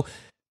take. So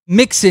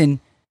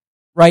Mixon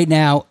right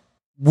now,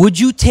 would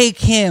you take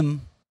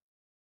him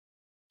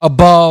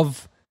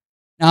above?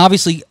 Now,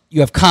 obviously, you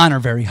have Connor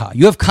very high.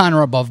 You have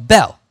Connor above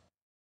Bell.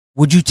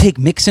 Would you take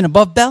Mixon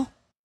above Bell?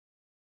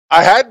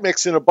 I had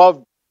Mixon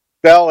above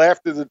Bell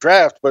after the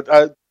draft, but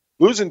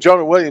losing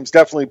Jonah Williams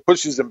definitely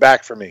pushes him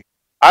back for me.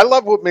 I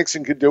love what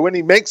Mixon could do, and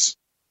he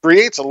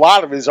creates a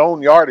lot of his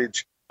own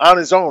yardage on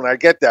his own. I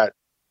get that.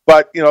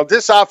 But,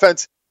 this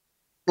offense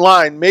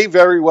line may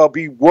very well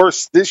be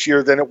worse this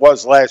year than it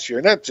was last year,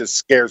 and that just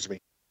scares me.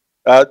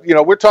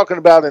 We're talking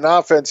about an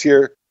offense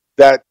here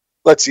that,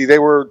 let's see, they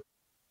were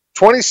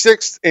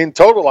 26th in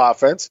total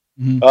offense,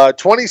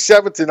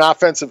 27th in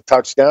offensive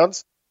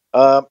touchdowns.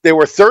 They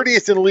were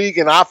 30th in the league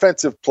in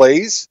offensive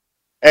plays,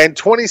 and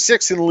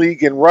 26th in the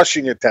league in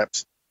rushing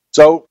attempts.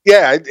 So,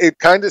 yeah, it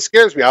kind of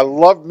scares me. I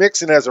love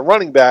Mixon as a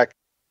running back,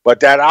 but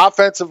that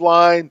offensive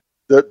line,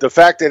 the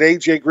fact that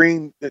A.J.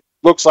 Green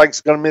looks like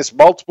he's going to miss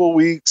multiple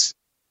weeks,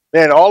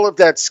 man, all of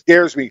that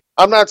scares me.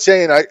 I'm not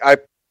saying I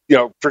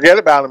forget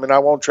about him and I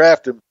won't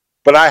draft him,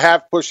 but I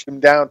have pushed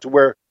him down to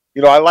where,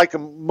 I like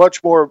him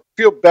much more,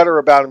 feel better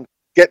about him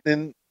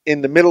getting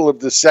in the middle of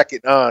the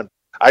second on.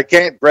 I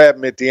can't grab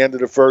him at the end of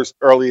the first,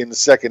 early in the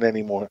second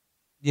anymore.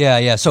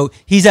 Yeah. So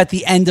he's at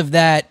the end of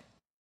that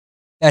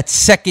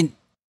second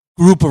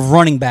group of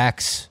running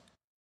backs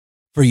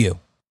for you.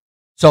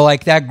 So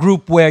like that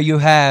group where you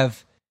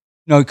have,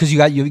 because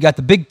you got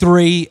the big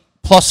 3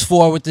 plus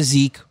 4 with the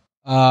Zeke.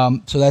 So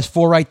that's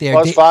 4 right there.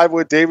 Plus 5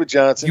 with David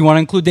Johnson. You want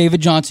to include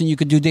David Johnson? You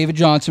could do David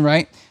Johnson,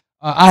 right?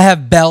 I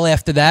have Bell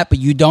after that, but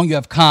you don't. You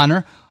have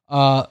Connor.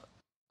 I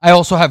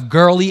also have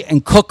Gurley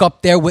and Cook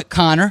up there with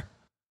Connor.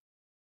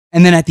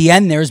 And then at the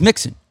end, there's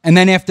Mixon. And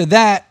then after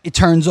that, it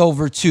turns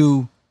over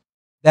to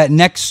that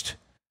next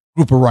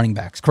group of running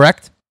backs,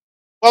 correct?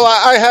 Well,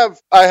 I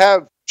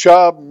have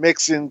Chubb,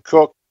 Mixon,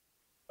 Cook,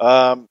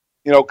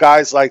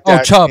 guys like that.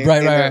 Oh, Chubb,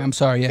 right. I'm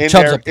sorry. Yeah,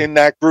 Chubb's in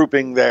that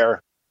grouping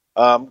there,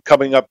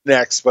 coming up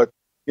next. But,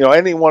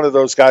 any one of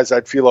those guys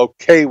I'd feel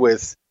okay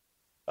with.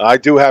 I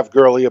do have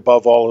Gurley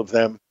above all of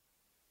them.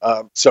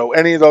 So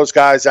any of those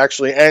guys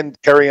actually, and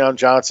Kerryon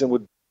Johnson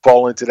would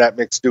fall into that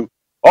mix too.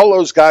 All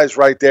those guys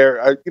right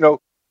there,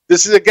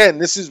 this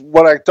is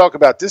what I talk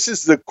about. This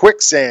is the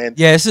quicksand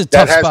this is a that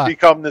tough has spot.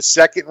 become the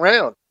second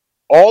round.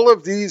 All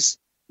of these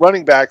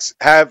running backs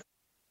have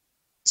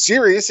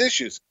serious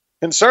issues,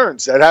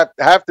 concerns that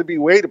have to be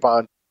weighed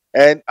upon.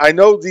 And I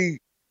know the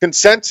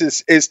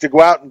consensus is to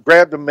go out and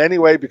grab them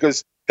anyway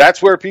because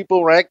that's where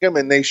people rank them,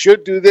 and they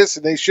should do this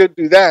and they should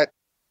do that.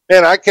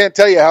 Man, I can't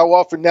tell you how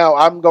often now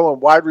I'm going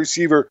wide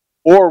receiver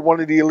or one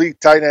of the elite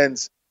tight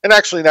ends. And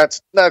actually,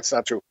 that's not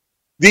true.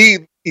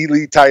 The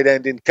elite tight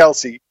end in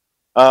Kelsey,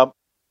 one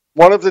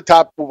of the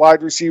top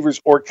wide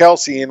receivers or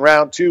Kelsey in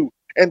round 2,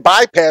 and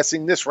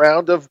bypassing this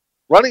round of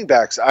running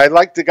backs. I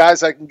like the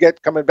guys I can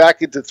get coming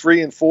back into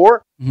 3 and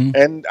 4,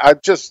 and I'm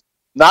just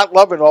not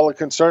loving all the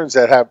concerns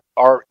that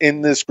are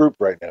in this group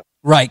right now.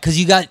 Right, because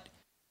you got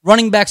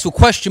running backs with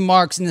question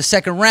marks in the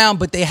second round,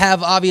 but they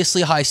have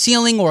obviously a high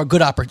ceiling or a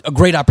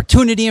great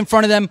opportunity in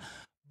front of them.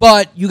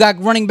 But you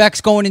got running backs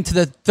going into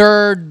the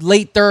third,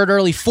 late third,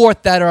 early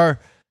fourth that are,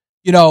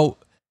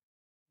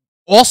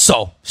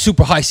 also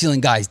super high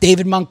ceiling guys.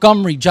 David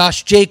Montgomery,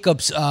 Josh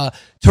Jacobs,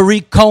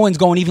 Tariq Cohen's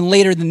going even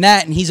later than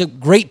that, and he's a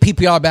great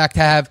PPR back to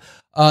have.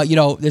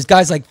 There's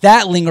guys like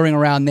that lingering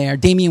around there.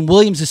 Damian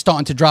Williams is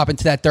starting to drop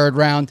into that third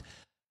round.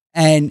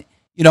 And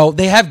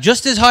they have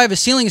just as high of a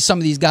ceiling as some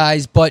of these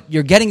guys, but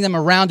you're getting them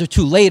a round or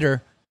 2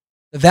 later.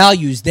 The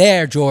value's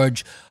there,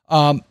 George.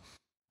 I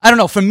don't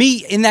know. For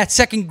me, in that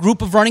second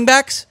group of running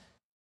backs,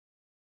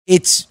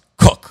 it's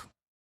Cook.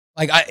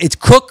 It's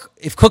Cook.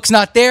 If Cook's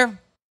not there,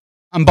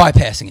 I'm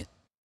bypassing it.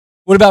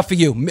 What about for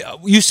you?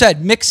 You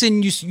said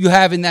Mixon you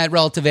have in that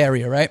relative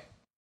area, right?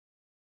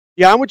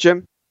 Yeah, I'm with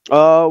Jim.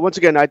 Once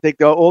again, I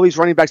think all these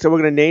running backs that we're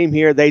going to name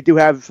here, they do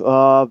have,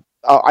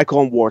 I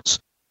call them warts,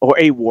 or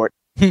a wart.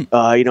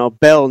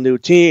 Bell, new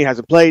team,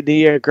 hasn't played the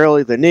year.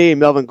 Gurley, the knee.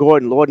 Melvin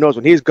Gordon, Lord knows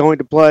when he's going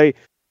to play.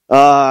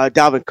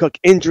 Dalvin Cook,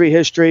 injury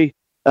history.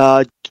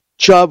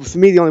 Chubb, for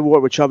me, the only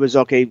wart with Chubb is,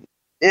 okay,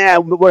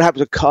 what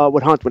happens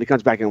with Hunt when he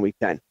comes back in week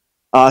 10?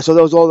 So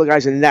those are all the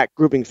guys in that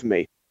grouping for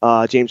me.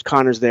 James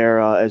Conner's there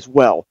as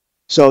well.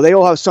 So they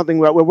all have something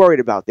we're worried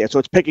about there. So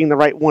it's picking the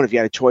right one if you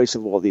had a choice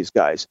of all these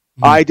guys.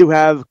 Mm-hmm. I do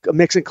have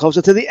Mixon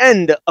closer to the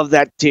end of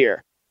that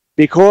tier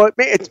because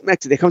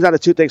it comes down to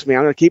two things for me.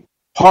 I'm going to keep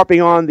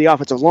harping on the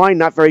offensive line,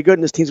 not very good,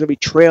 and this team's going to be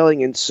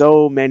trailing in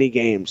so many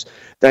games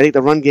that I think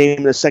the run game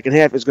in the second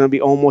half is going to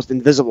be almost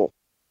invisible.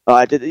 You're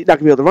not going to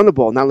be able to run the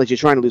ball, not unless you're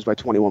trying to lose by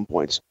 21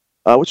 points,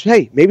 which,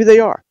 hey, maybe they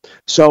are.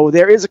 So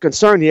there is a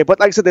concern here, but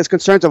like I said, there's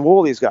concerns of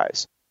all these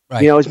guys.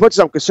 Right. As much as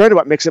I'm concerned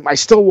about Mixon, I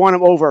still want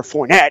him over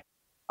Fournette.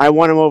 I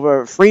want him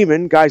over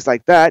Freeman, guys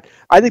like that.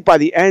 I think by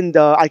the end,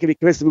 I can be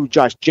convinced to move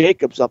Josh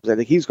Jacobs up, because I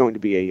think he's going to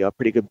be a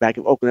pretty good back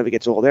if Oakland ever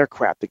gets all their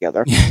crap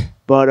together.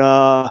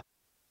 But,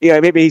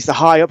 maybe he's the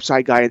high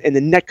upside guy in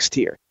the next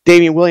tier.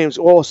 Damian Williams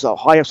also,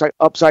 high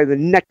upside in the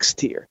next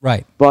tier.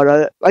 Right.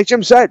 But like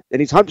Jim said, and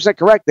he's 100%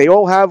 correct, they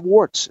all have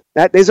warts.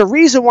 There's a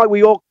reason why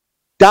we all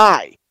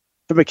die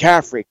for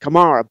McCaffrey,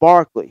 Kamara,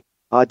 Barkley,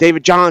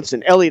 David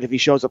Johnson, Elliott if he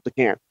shows up to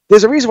camp.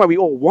 There's a reason why we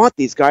all want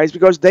these guys,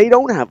 because they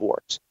don't have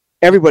warts.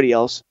 Everybody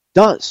else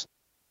does.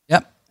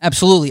 Yep,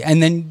 absolutely.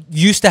 And then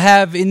used to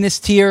have in this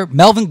tier,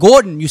 Melvin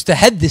Gordon used to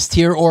head this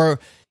tier, or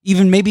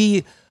even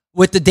maybe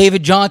with the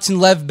David Johnson,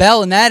 Lev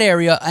Bell in that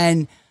area.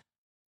 And,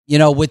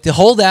 with the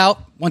holdout,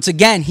 once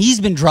again,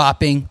 he's been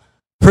dropping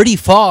pretty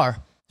far,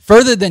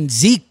 further than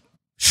Zeke,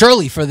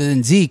 surely further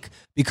than Zeke,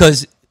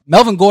 because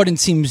Melvin Gordon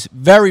seems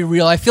very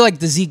real. I feel like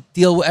the Zeke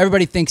deal,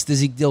 everybody thinks the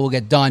Zeke deal will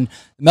get done.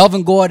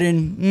 Melvin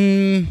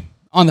Gordon,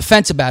 on the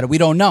fence about it. We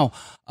don't know.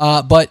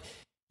 But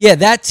yeah,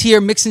 that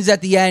tier, Mixon's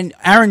at the end.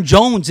 Aaron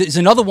Jones is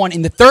another one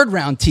in the third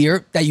round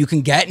tier that you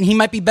can get, and he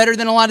might be better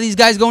than a lot of these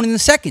guys going in the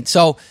second.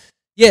 So,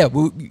 yeah,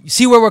 we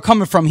see where we're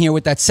coming from here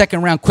with that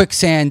second round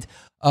quicksand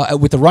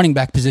with the running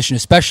back position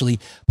especially.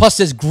 Plus,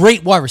 there's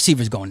great wide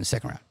receivers going in the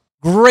second round.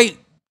 Great,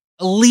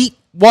 elite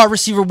wide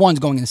receiver ones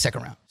going in the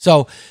second round.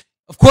 So,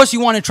 of course, you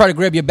want to try to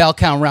grab your bell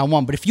count round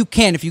one, but if you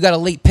got a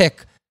late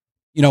pick,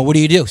 what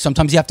do?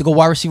 Sometimes you have to go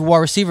wide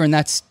receiver, and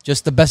that's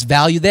just the best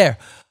value there.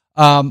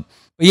 But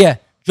yeah,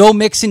 Joe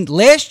Mixon.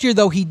 Last year,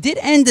 though, he did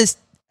end as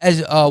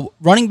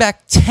running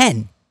back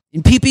 10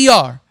 in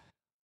PPR,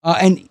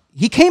 and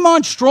he came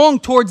on strong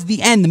towards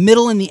the end, the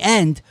middle and the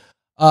end,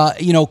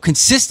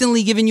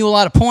 consistently giving you a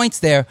lot of points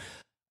there.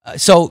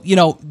 So,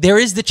 there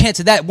is the chance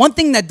of that. One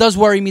thing that does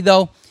worry me,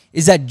 though,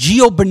 is that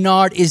Gio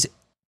Bernard is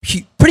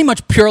pretty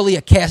much purely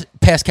a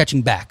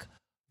pass-catching back.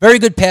 Very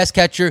good pass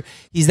catcher.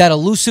 He's that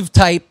elusive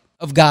type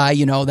of guy,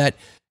 that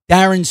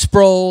Darren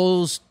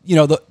Sproles,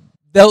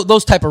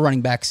 those type of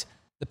running backs,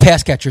 the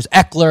pass catchers,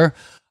 Eckler.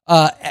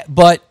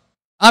 But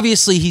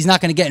obviously, he's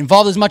not going to get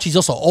involved as much. He's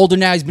also older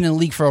now. He's been in the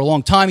league for a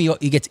long time.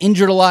 He gets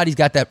injured a lot. He's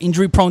got that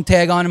injury-prone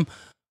tag on him.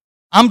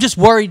 I'm just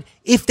worried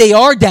if they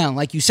are down,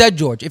 like you said,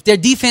 George, if their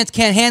defense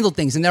can't handle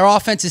things and their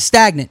offense is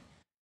stagnant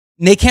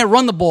and they can't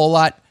run the ball a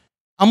lot,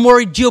 I'm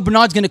worried Gio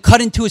Bernard's going to cut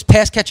into his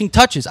pass-catching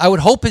touches. I would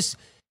hope his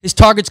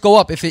targets go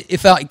up.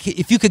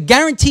 If you could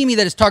guarantee me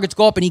that his targets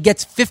go up and he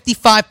gets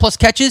 55-plus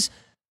catches,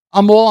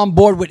 I'm all on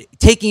board with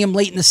taking him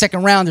late in the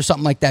second round or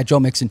something like that,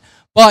 Joe Mixon.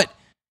 But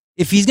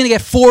if he's going to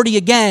get 40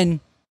 again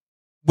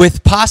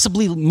with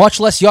possibly much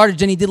less yardage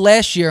than he did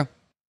last year,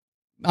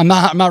 I'm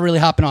not really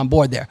hopping on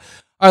board there.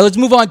 All right, let's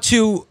move on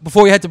to,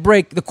 before we head to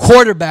break, the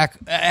quarterback.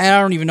 I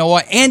don't even know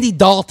why. Andy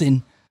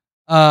Dalton,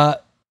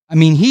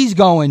 he's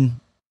going.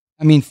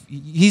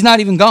 He's not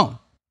even going.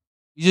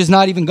 He's just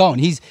not even going.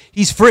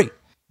 He's free.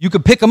 You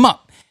could pick him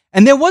up.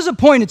 And there was a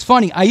point, it's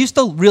funny, I used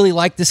to really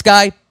like this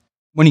guy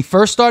when he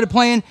first started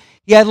playing.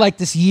 He had like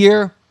this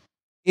year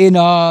in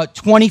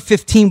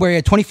 2015 where he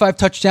had 25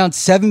 touchdowns,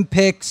 7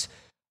 picks.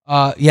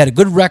 He had a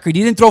good record.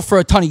 He didn't throw for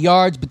a ton of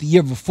yards, but the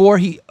year before,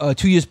 2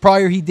 years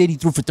prior, he did. He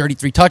threw for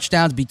 33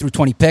 touchdowns, but he threw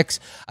 20 picks.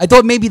 I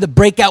thought maybe the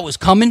breakout was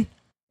coming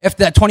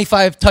after that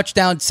 25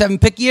 touchdown, 7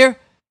 pick year.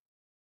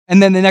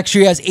 And then the next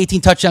year he has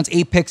 18 touchdowns,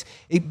 8 picks.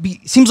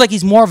 Seems like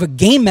he's more of a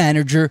game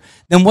manager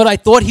than what I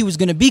thought he was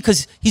going to be,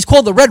 because he's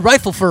called the Red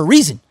Rifle for a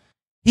reason.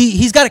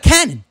 He's got a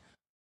cannon.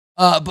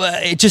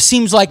 But it just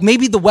seems like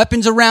maybe the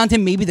weapons around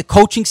him, maybe the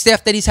coaching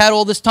staff that he's had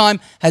all this time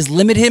has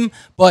limited him.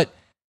 But,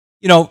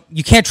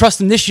 you can't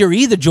trust him this year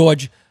either,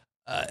 George.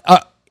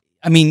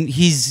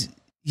 He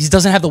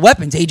doesn't have the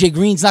weapons. A.J.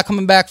 Green's not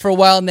coming back for a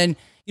while. And then,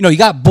 you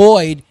got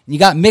Boyd and you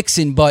got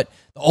Mixon, but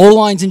the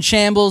O-line's in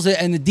shambles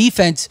and the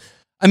defense.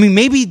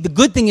 Maybe the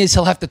good thing is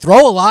he'll have to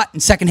throw a lot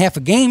in second half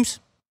of games.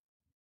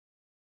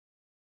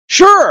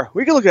 Sure,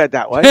 we can look at it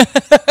that way.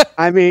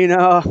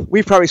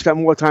 We've probably spent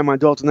more time on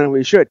Dalton than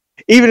we should.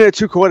 Even in a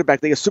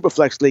 2-quarterback league, a super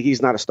flex league,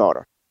 he's not a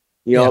starter.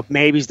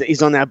 Maybe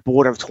he's on that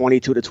board of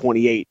 22 to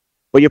 28.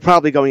 but you're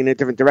probably going in a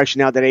different direction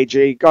now that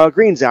A.J.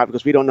 Green's out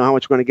because we don't know how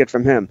much we're going to get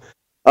from him.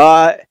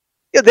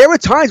 There were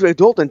times where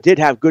Dalton did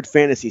have good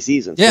fantasy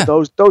seasons. Yeah.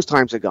 But those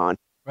times are gone.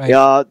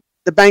 Right.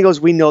 The Bengals,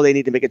 we know they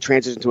need to make a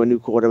transition to a new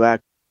quarterback.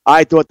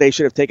 I thought they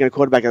should have taken a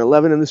quarterback at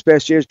 11 in this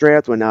past year's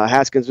draft when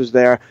Haskins was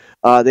there.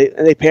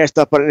 They passed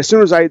up on it. As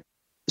soon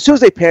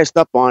as they passed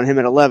up on him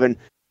at 11,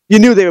 you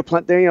knew they were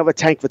a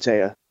tank for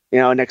Taya.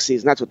 Next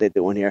season. That's what they're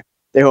doing here.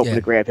 They're hoping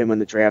to grab him in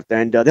the draft,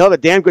 and they'll have a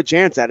damn good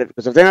chance at it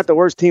because if they're not the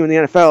worst team in the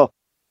NFL,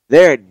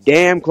 they're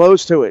damn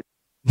close to it.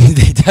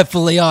 They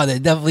definitely are. They're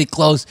definitely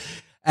close,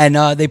 and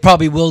they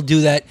probably will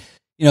do that.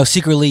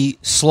 Secretly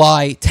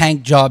sly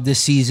tank job this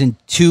season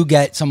to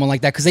get someone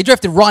like that because they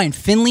drafted Ryan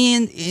Finley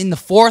in the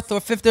 4th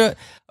or 5th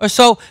or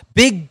so.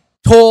 Big,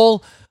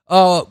 tall,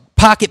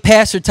 pocket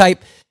passer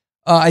type.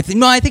 I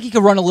think he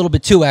could run a little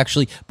bit too,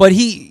 actually. But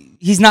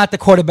he's not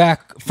the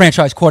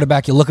franchise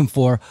quarterback you're looking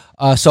for.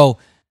 So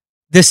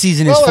this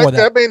season is for that.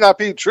 That may not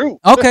be true.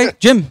 Okay,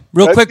 Jim,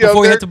 real quick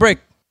before we hit the break.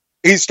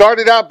 He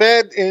started out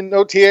bad in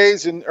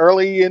OTAs and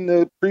early in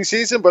the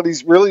preseason, but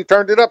he's really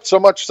turned it up so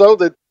much so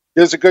that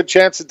there's a good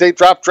chance that they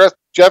drop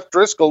Jeff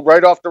Driscoll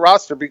right off the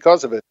roster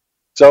because of it.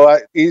 So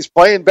he's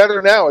playing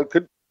better now.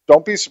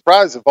 Don't be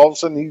surprised if all of a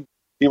sudden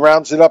he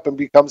rounds it up and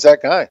becomes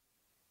that guy.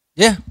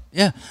 Yeah.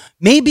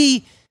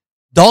 Maybe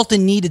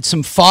Dalton needed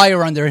some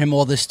fire under him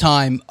all this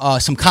time,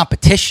 some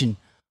competition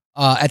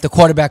at the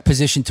quarterback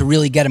position to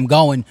really get him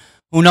going.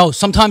 Who knows?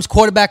 Sometimes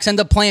quarterbacks end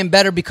up playing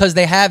better because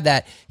they have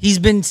that. He's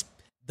been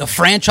the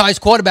franchise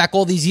quarterback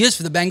all these years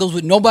for the Bengals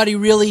with nobody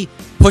really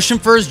pushing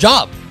for his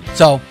job.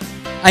 So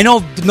I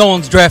know no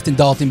one's drafting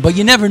Dalton, but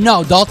you never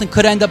know. Dalton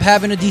could end up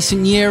having a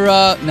decent year.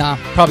 Nah,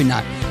 probably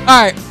not. All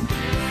right.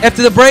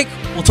 After the break,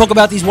 we'll talk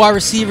about these wide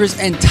receivers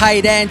and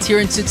tight ends here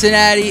in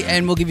Cincinnati,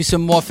 and we'll give you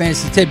some more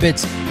fantasy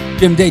tidbits.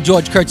 Jim Day,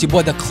 George Kurtz, your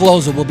boy, the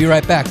closer. We'll be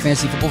right back.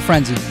 Fantasy Football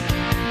Frenzy.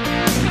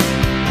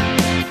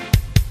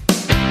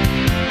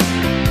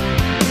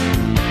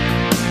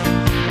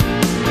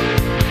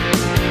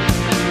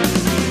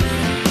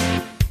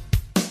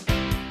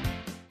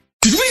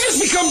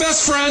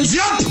 Best friends?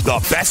 Yep! The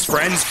best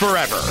friends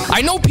forever.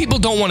 I know people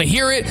don't want to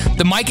hear it.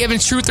 The Mike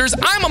Evans truthers.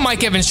 I'm a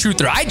Mike Evans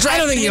truther. I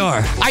don't think you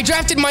are. I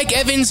drafted Mike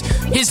Evans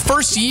his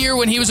first year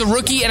when he was a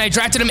rookie, and I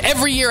drafted him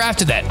every year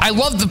after that. I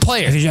love the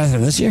player. Have you drafted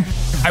him this year?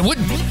 I would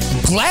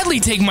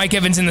gladly take Mike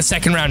Evans in the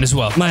second round as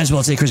well. Might as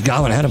well take Chris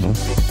Godwin ahead of him.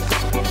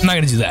 I'm not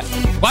going to do that.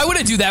 Why would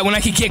I do that when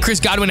I could get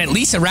Chris Godwin at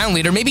least a round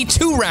later, maybe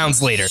 2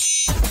 rounds later?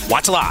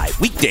 Watch live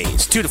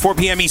weekdays 2 to 4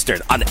 p.m. Eastern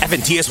on the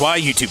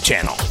FNTSY YouTube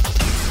channel.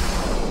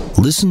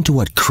 Listen to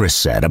what Chris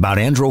said about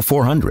Andro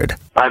 400.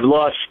 I've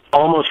lost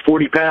almost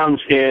 40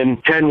 pounds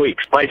in 10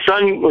 weeks. My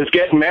son was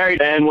getting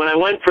married, and when I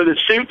went for the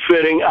suit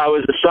fitting, I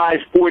was a size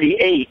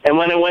 48. And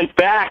when I went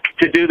back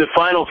to do the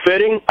final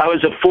fitting, I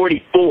was a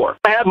 44.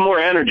 I have more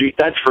energy,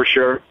 that's for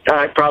sure.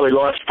 I probably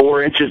lost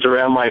 4 inches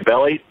around my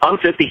belly. I'm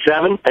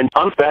 57, and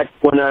I'm back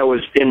when I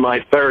was in my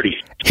 30s.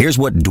 Here's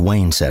what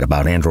Dwayne said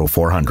about Andro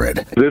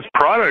 400. This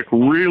product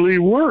really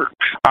works.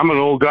 I'm an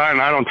old guy,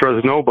 and I don't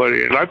trust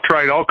nobody. And I've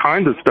tried all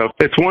kinds of stuff.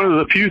 It's one of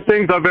the few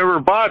things I've ever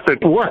bought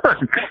that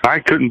works. I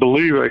couldn't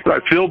believe it. I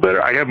feel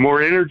better. I have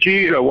more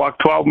energy. I walk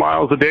 12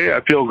 miles a day.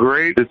 I feel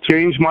great. It's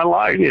changed my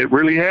life. It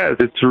really has.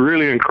 It's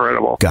really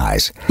incredible.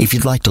 Guys, if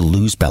you'd like to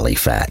lose belly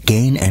fat,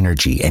 gain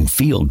energy, and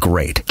feel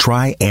great,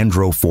 try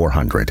Andro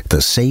 400,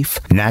 the safe,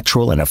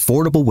 natural, and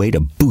affordable way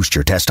to boost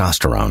your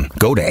testosterone.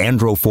 Go to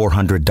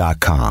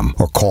andro400.com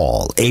or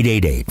call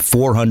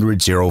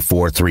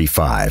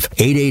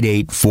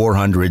 888-400-0435.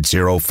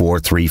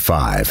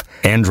 888-400-0435.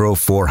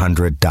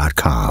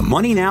 andro400.com.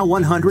 Money Now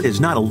 100 is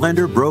not a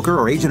lender, broker,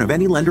 or agent of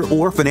any lender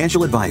or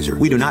financial advisor.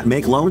 We do not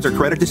make loans or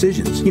credit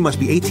decisions. You must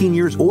be 18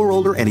 years or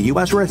older and a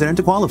U.S. resident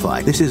to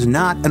qualify. This is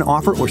not an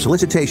offer or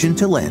solicitation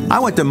to lend. I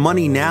went to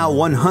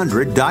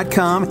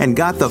MoneyNow100.com and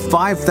got the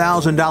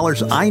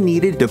 $5,000 I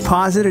needed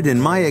deposited in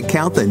my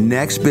account the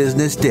next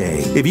business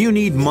day. If you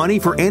need money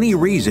for any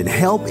reason,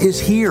 help is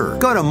here.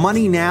 Go to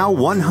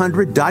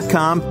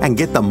MoneyNow100.com and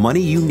get the money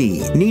you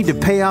need. Need to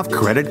pay off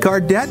credit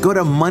card debt? Go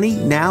to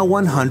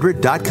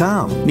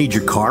MoneyNow100.com. Need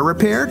your car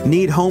repaired?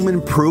 Need home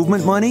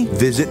improvement money?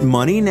 Visit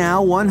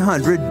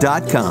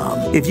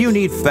MoneyNow100.com. If you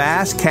need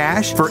fast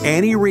cash for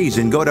any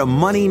reason, go to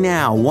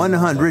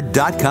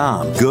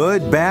MoneyNow100.com.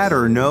 Good, bad,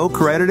 or no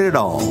credit at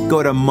all.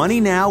 Go to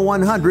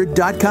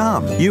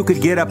MoneyNow100.com. You could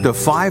get up to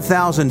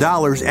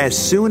 $5,000 as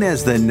soon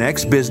as the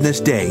next business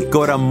day.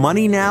 Go to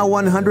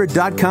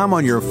MoneyNow100.com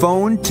on your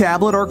phone,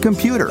 tablet, or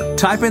computer.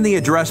 Type in the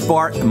address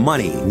bar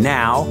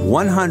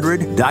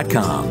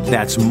MoneyNow100.com.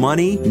 That's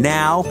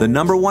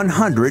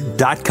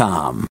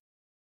MoneyNow100.com.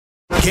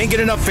 Can't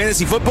get enough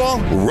fantasy football?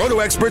 Roto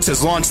Experts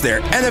has launched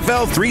their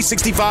NFL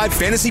 365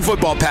 Fantasy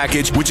Football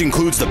Package, which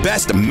includes the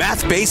best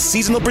math-based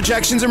seasonal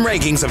projections and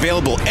rankings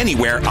available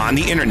anywhere on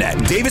the internet.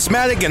 Davis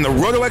Maddock and the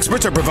Roto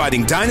Experts are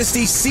providing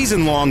Dynasty,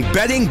 season-long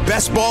betting,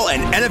 best ball,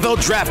 and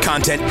NFL draft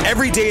content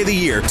every day of the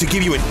year to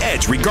give you an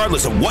edge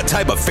regardless of what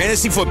type of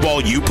fantasy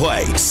football you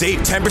play. Save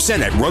 10%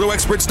 at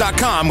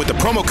rotoexperts.com with the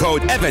promo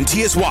code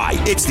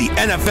FNTSY. It's the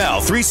NFL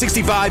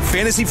 365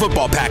 Fantasy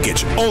Football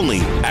Package,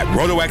 only at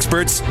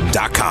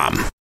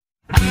rotoexperts.com.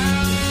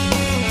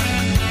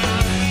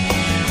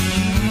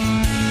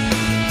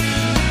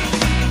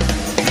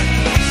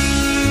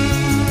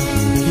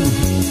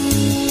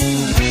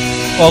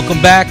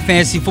 Welcome back,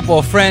 Fantasy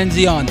Football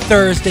Frenzy, on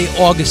Thursday,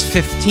 August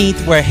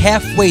 15th. We're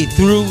halfway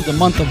through the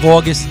month of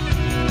August.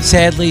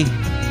 Sadly,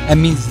 that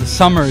means the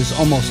summer is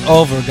almost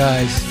over,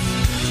 guys.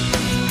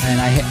 And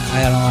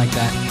I don't like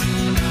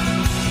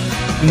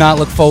that. Do not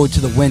look forward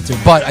to the winter,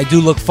 but I do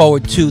look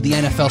forward to the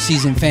NFL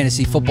season,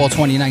 Fantasy Football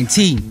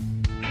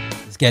 2019.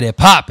 Let's get it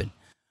popping.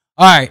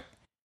 All right.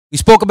 We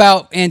spoke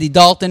about Andy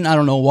Dalton. I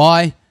don't know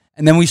why.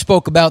 And then we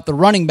spoke about the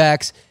running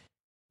backs.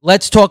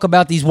 Let's talk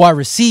about these wide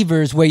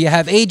receivers where you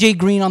have A.J.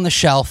 Green on the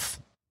shelf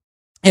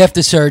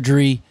after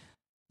surgery.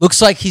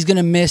 Looks like he's going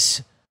to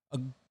miss a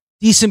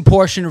decent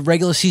portion of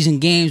regular season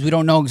games. We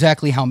don't know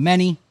exactly how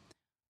many.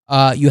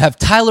 You have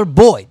Tyler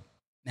Boyd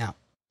now.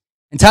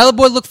 And Tyler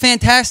Boyd looked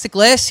fantastic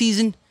last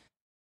season.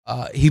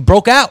 He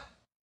broke out.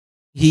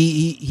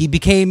 He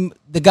became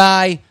the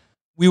guy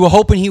we were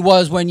hoping he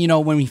was when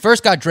he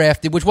first got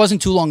drafted, which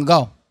wasn't too long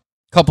ago,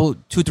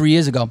 2-3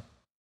 years ago.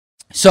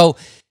 So,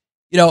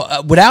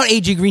 without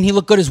A.J. Green, he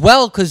looked good as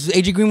well because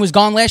A.J. Green was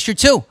gone last year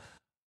too.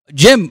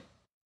 Jim,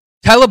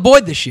 Tyler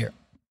Boyd this year.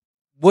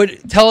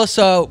 Tell us,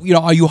 are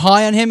you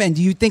high on him? And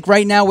do you think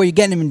right now where you're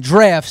getting him in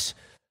drafts,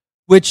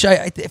 which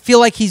I feel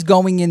like he's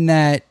going in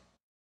that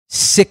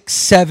 6th,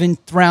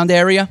 7th round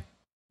area,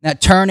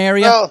 that turn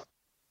area? Well,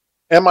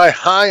 am I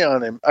high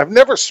on him? I've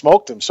never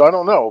smoked him, so I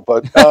don't know.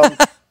 But,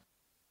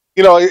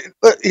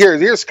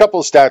 here's a couple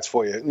of stats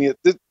for you.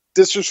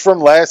 This was from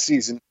last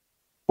season.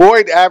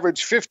 Boyd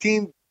averaged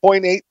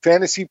 15.8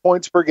 fantasy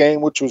points per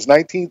game, which was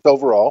 19th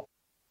overall.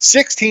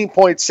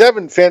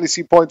 16.7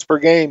 fantasy points per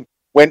game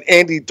when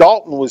Andy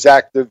Dalton was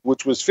active,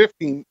 which was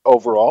 15th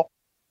overall.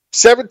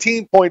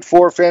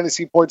 17.4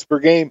 fantasy points per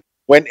game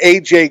when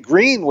A.J.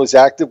 Green was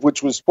active,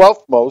 which was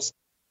 12th most.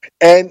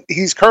 And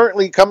he's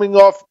currently coming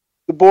off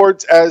the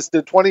boards as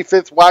the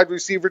 25th wide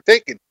receiver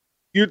taken.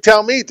 You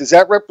tell me, does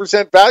that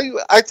represent value?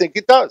 I think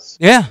it does.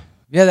 Yeah,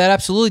 that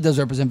absolutely does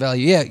represent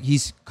value. Yeah,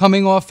 he's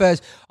coming off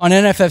as, on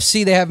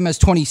NFFC, they have him as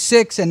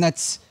 26, and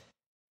that's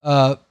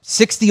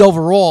 60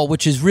 overall,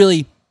 which is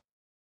really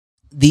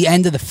the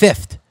end of the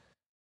fifth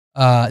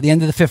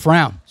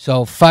round.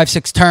 So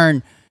 5-6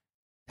 turn,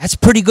 that's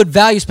pretty good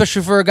value,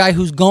 especially for a guy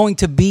who's going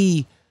to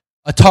be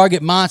a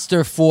target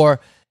monster for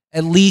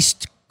at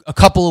least a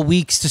couple of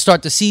weeks to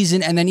start the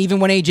season. And then even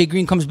when A.J.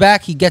 Green comes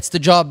back, he gets the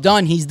job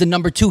done. He's the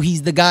number 2.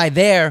 He's the guy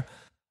there.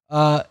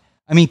 Come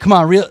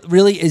on,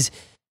 really is...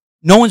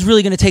 No one's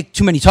really going to take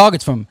too many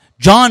targets from him.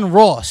 John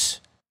Ross.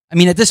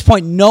 At this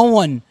point, no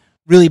one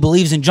really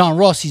believes in John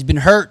Ross. He's been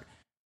hurt,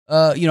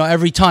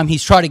 every time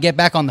he's tried to get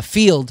back on the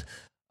field.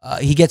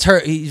 He gets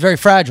hurt. He's very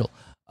fragile,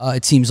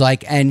 it seems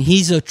like. And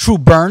he's a true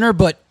burner,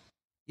 but,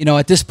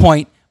 at this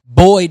point,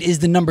 Boyd is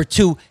the number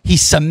 2.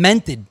 He's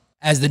cemented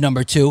as the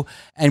number 2.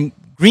 And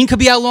Green could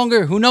be out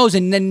longer. Who knows?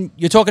 And then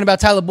you're talking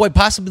about Tyler Boyd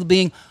possibly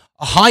being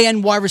a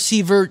high-end wide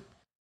receiver,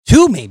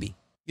 too, maybe.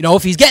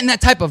 If he's getting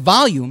that type of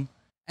volume,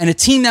 and a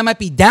team that might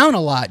be down a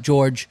lot,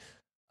 George,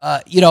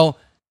 you're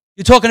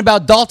talking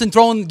about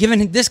Dalton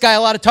giving this guy a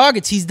lot of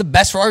targets. He's the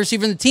best wide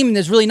receiver in the team, and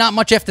there's really not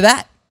much after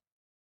that.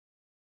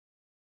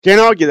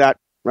 Can't argue that,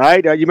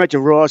 right? You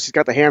mentioned Ross. He's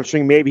got the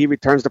hamstring. Maybe he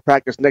returns to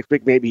practice next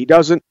week. Maybe he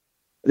doesn't.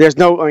 There's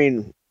Uzomah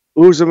and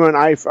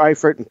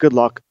Eifert, and good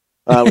luck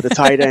with the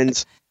tight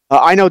ends.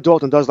 I know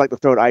Dalton does like to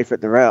throw to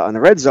Eifert in the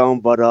red zone,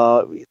 but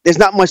there's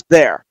not much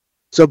there.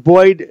 So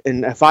Boyd,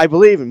 and if I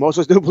believe, and most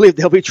of us do believe,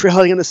 they'll be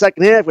trailing in the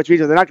second half, which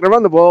means they're not going to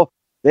run the ball.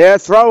 They're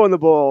throwing the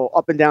ball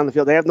up and down the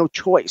field. They have no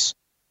choice.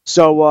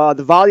 So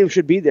the volume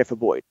should be there for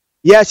Boyd.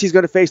 Yes, he's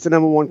going to face the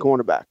number 1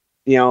 cornerback,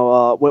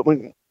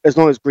 as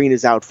long as Green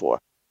is out for.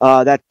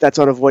 That's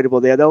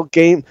unavoidable there.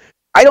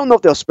 I don't know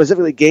if they'll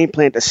specifically game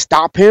plan to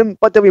stop him,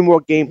 but there'll be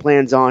more game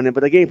plans on him.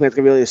 But the game plan is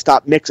going to be really to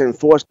stop Mixon and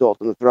force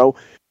Dalton to throw,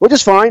 which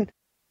is fine.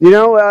 We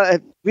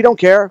don't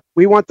care.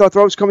 We want the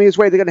throws coming his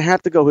way. They're going to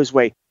have to go his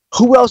way.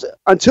 Who else,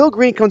 until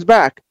Green comes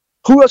back,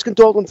 who else can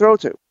Dalton throw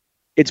to?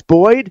 It's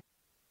Boyd,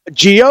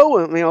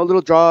 Gio, a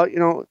little draw,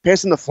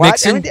 passing the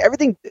flat.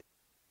 Everything.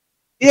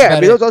 Yeah,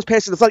 those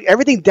passing the flat.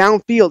 Everything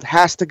downfield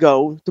has to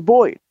go to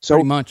Boyd. So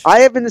pretty much. I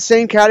have in the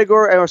same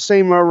category or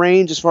same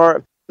range as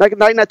far, like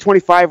not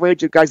 25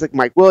 range, guys like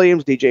Mike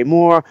Williams, DJ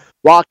Moore,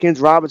 Watkins,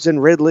 Robinson,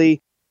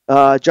 Ridley,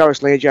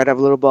 Jarvis Landry. I'd have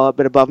a little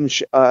bit above him.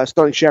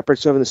 Sterling Shepard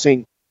serving the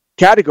same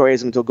category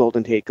as him until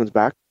Golden Tate comes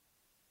back.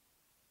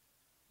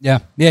 Yeah,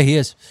 he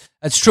is.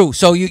 That's true.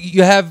 So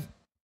you have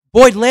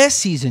Boyd last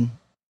season,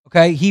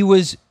 okay? He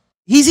was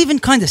he's even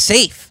kind of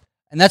safe.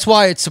 And that's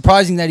why it's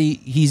surprising that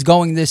he's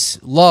going this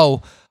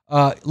low.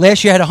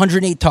 Last year had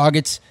 108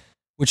 targets,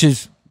 which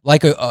is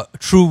like a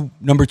true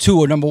number 2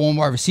 or number 1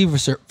 wide receiver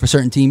for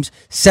certain teams.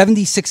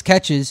 76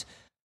 catches,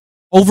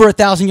 over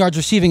 1,000 yards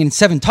receiving, and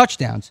 7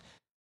 touchdowns.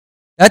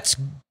 That's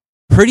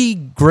pretty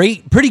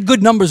great, pretty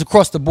good numbers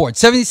across the board.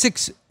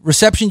 76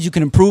 receptions you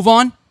can improve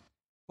on,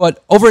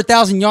 but over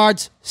 1,000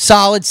 yards,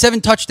 solid.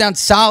 7 touchdowns,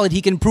 solid.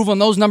 He can improve on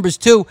those numbers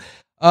too.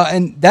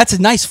 And that's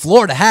a nice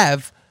floor to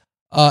have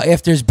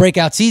after his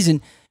breakout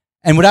season.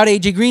 And without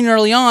A.J. Green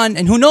early on,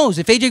 and who knows,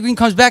 if A.J. Green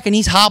comes back and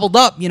he's hobbled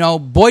up,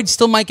 Boyd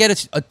still might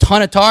get a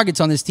ton of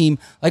targets on this team.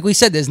 Like we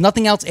said, there's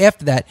nothing else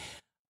after that.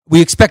 We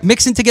expect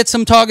Mixon to get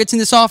some targets in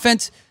this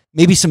offense,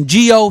 maybe some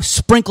Gio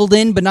sprinkled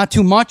in, but not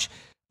too much.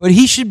 But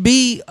he should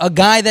be a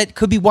guy that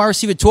could be wide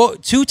receiver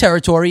 2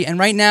 territory, and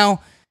right now,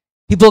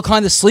 people are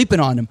kind of sleeping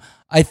on him.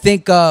 I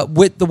think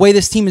with the way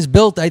this team is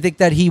built, I think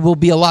that he will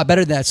be a lot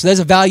better than that. So there's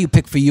a value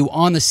pick for you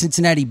on the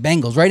Cincinnati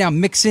Bengals. Right now,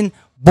 Mixon,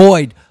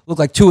 Boyd look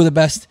like 2 of the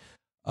best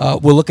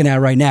we're looking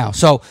at right now.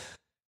 So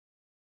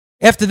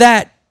after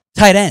that,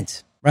 tight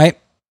ends, right?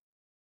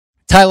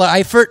 Tyler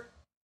Eifert.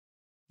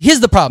 Here's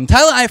the problem.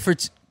 Tyler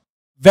Eifert's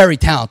very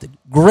talented.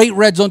 Great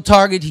red zone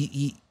target.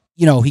 He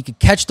could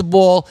catch the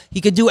ball. He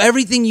could do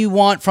everything you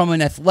want from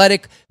an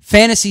athletic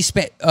fantasy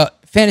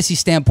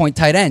standpoint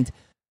tight end.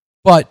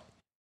 But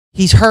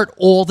he's hurt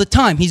all the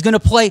time. He's going to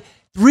play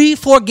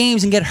 3-4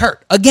 games and get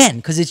hurt again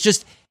because it's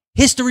just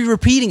history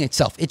repeating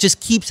itself. It just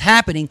keeps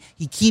happening.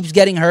 He keeps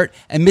getting hurt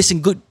and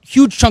missing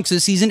huge chunks of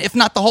the season, if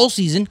not the whole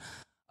season.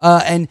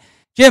 And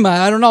Jim,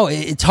 I don't know.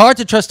 It's hard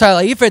to trust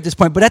Tyler Eifert at this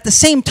point, but at the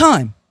same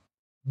time,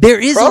 there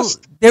is a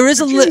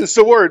little. It's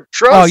the word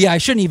trust. Oh yeah, I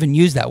shouldn't even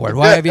use that word.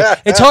 Why have you?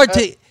 It's hard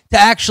to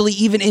actually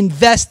even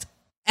invest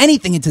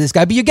anything into this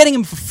guy, but you're getting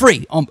him for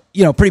free.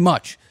 Pretty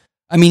much.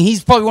 I mean,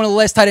 he's probably one of the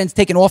last tight ends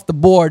taken off the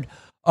board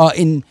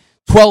in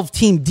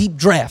 12-team deep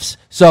drafts.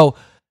 So.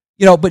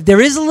 But there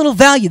is a little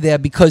value there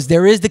because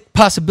there is the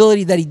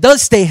possibility that he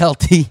does stay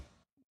healthy,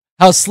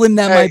 how slim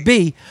that might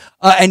be,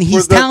 and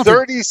he's talented.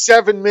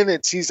 37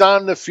 minutes he's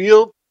on the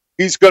field,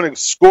 he's going to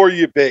score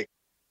you big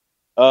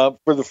for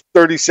the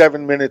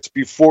 37 minutes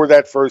before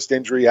that first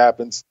injury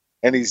happens,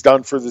 and he's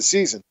done for the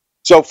season.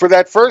 So for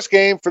that first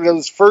game, for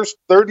those first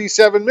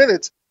 37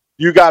 minutes,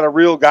 you got a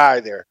real guy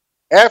there.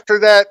 After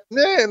that,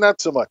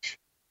 not so much.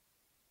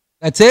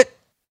 That's it?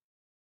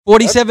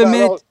 47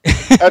 minutes.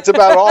 That's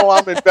about all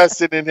I'm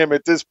invested in him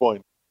at this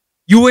point.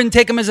 You wouldn't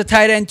take him as a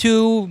tight end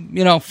too,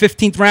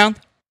 15th round?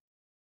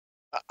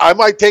 I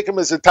might take him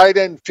as a tight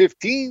end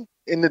 15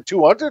 in the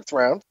 200th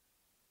round.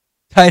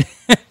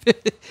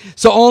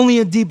 So only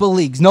in deeper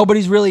leagues.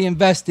 Nobody's really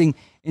investing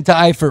into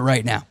Eifert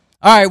right now.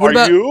 All right. What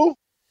about you?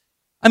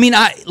 I mean,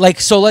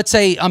 so let's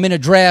say I'm in a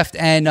draft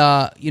and,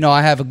 I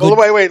have a good.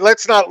 Oh, wait.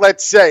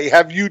 Let's say,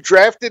 have you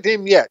drafted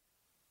him yet?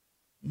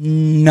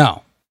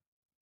 No.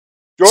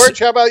 George,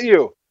 how about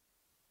you?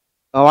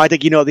 Oh, I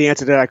think you know the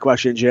answer to that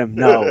question, Jim.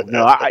 No.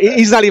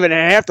 He's not even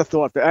an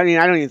afterthought. I mean,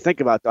 I don't even think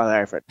about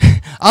Tyler Eifert.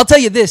 I'll tell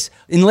you this.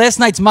 In last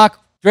night's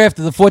mock draft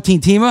of the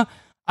 14-teamer,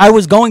 I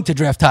was going to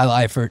draft Tyler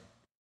Eifert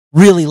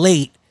really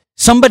late.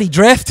 Somebody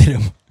drafted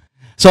him.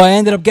 So I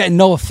ended up getting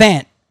Noah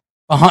Fant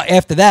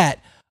after that.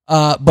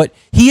 But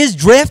he is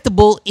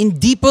draftable in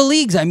deeper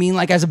leagues. I mean,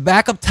 like as a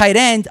backup tight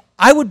end,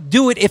 I would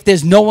do it if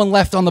there's no one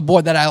left on the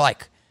board that I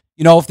like.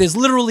 If there's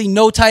literally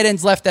no tight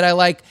ends left that I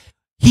like,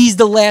 he's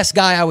the last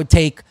guy I would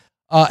take.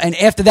 And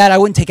after that, I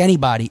wouldn't take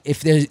anybody.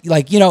 If there's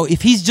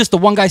if he's just the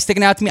one guy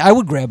sticking out to me, I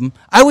would grab him.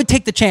 I would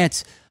take the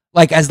chance,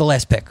 as the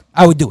last pick.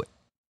 I would do it.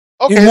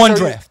 Okay, in one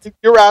draft.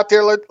 You're out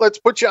there. Let's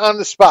put you on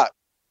the spot.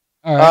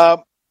 All right.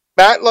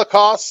 Matt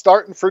Lacoste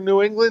starting for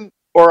New England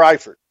or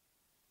Eifert?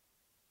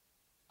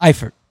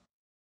 Eifert.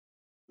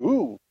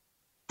 Ooh.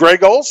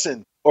 Greg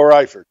Olsen or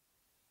Eifert?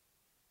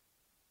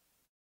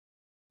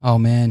 Oh,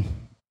 man.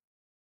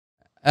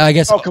 I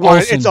guess. Oh, come on.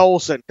 It's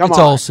Olsen. Come on. It's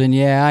Olsen.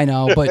 Yeah, I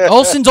know. But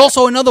Olsen's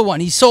also another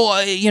one. He's so,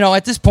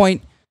 at this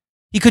point,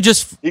 he could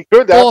just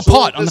fall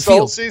apart on the field.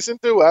 Whole season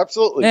too.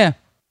 Absolutely. Yeah.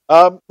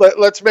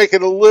 Let's make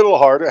it a little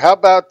harder. How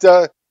about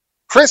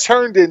Chris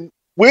Herndon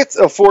with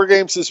a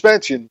 4-game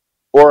suspension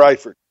or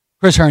Eifert?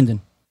 Chris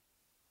Herndon.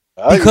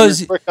 Because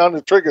you're quick on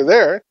the trigger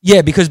there.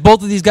 Yeah, because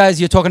both of these guys,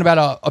 you're talking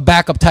about a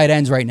backup tight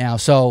ends right now.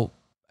 So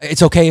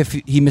it's okay if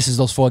he misses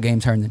those 4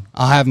 games, Herndon.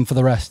 I'll have him for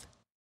the rest.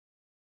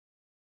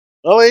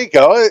 Well, there you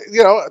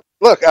go.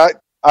 Look,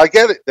 I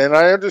get it. And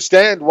I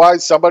understand why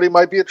somebody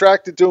might be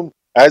attracted to him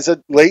as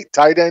a late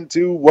tight end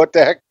to what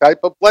the heck type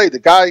of play. The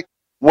guy,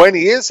 when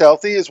he is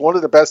healthy, is one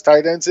of the best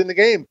tight ends in the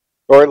game,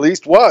 or at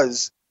least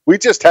was. We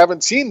just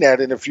haven't seen that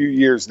in a few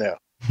years now.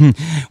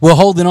 We're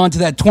holding on to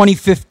that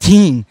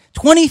 2015.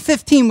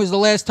 2015 was the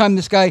last time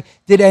this guy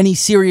did any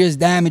serious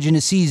damage in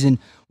a season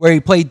where he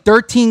played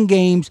 13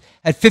 games,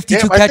 had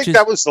 52 catches. I think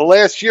that was the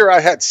last year I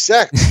had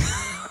sex.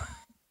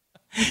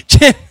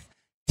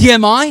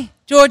 TMI,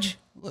 George?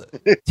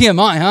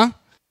 TMI, huh?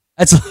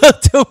 That's a little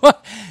too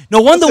much.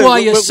 No wonder why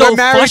you're so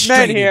married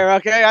frustrated. men here,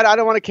 okay? I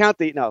don't want to count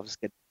the... No, I'm just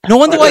kidding. No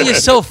wonder why you're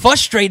so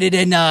frustrated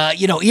and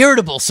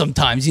irritable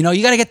sometimes. You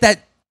got to get that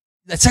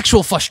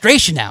sexual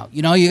frustration out.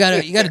 You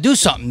got to do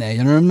something there.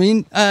 You know what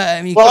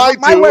I mean? Well,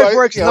 my wife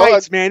works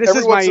nights, man. This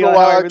every is once my in a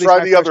while I release try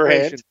my the other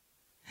frustration. hand.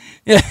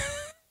 Yeah.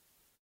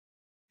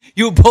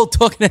 You were both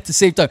talking at the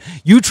same time.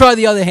 You try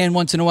the other hand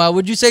once in a while.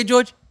 Would you say,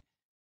 George?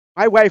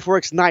 My wife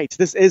works nights.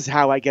 This is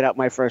how I get out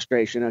my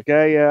frustration.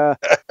 Okay, and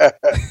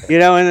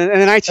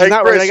the night she's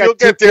not Chris, ready. I got you'll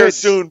two get there kids.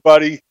 soon,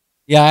 buddy.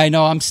 Yeah, I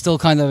know. I'm still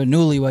kind of a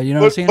newlywed. You know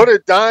what I'm saying? Put a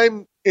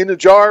dime in a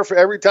jar for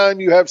every time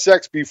you have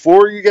sex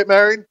before you get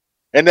married,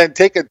 and then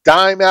take a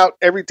dime out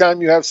every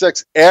time you have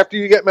sex after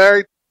you get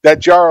married. That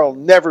jar will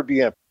never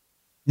be empty.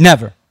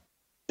 Never.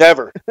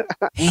 Never.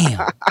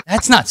 Damn,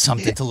 that's not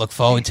something to look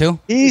forward to.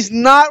 He's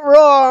not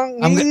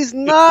wrong. He's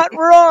not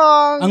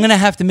wrong. I'm going to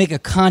have to make a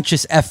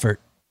conscious effort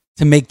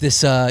to make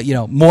this,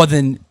 more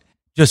than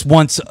just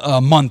once a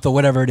month or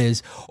whatever it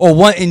is. Or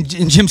one in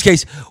Jim's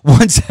case,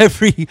 once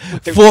every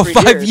 4 or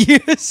 5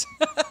 years.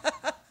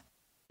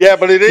 Yeah,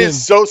 but it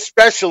is so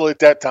special at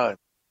that time.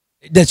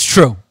 That's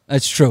true.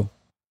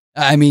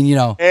 I mean,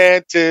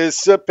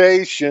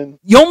 Anticipation.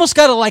 You almost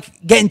got to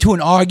get into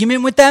an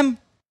argument with them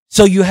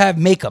so you have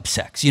makeup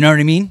sex. You know what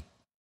I mean?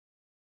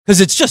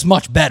 Because it's just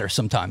much better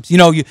sometimes. You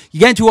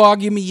get into an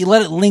argument, you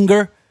let it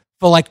linger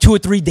for 2 or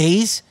 3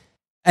 days,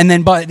 and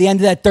then by the end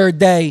of that third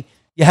day,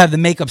 you have the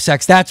makeup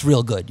sex. That's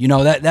real good.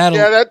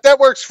 That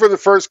works for the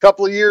first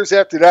couple of years.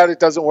 After that, it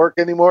doesn't work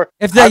anymore.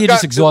 If that, you're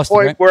just exhausted,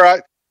 right?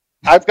 Where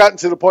I've gotten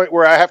to the point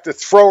where I have to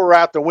throw her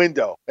out the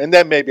window, and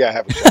then maybe I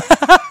have a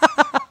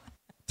shot.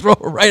 Throw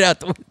her right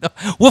out the window.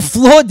 What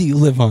floor do you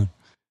live on?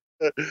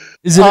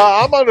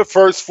 I'm on the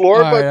first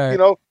floor, All but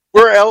right.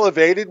 We're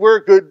elevated. We're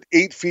a good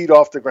 8 feet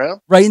off the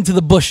ground. Right into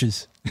the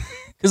bushes.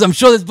 Because I'm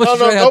sure there's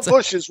bushes right no outside.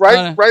 bushes.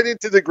 Right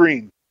into the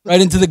green.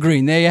 Right into the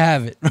green. There you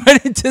have it.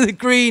 Right into the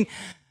green.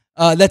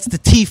 That's the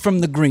tee from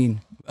the green.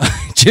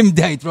 Jim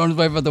Day throwing his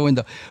wife out the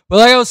window. But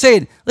like I was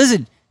saying,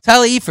 listen,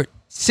 Tyler Eifert,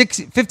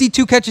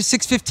 52 catches,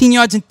 615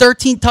 yards, and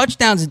 13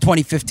 touchdowns in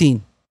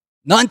 2015.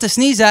 Nothing to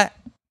sneeze at.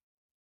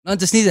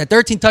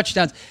 13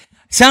 touchdowns.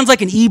 Sounds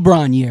like an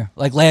Ebron year,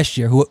 like last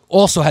year, who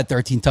also had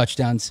 13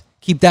 touchdowns.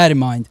 Keep that in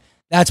mind.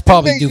 That's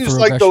probably due for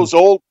regression. Those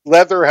old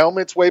leather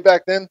helmets way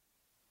back then?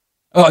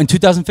 Oh, in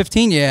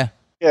 2015, yeah.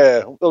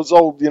 Yeah, those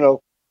old,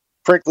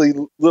 crinkly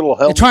little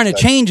helmets. They're trying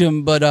to change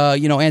them, but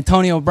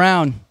Antonio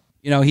Brown,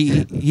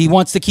 he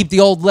wants to keep the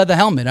old leather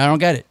helmet. I don't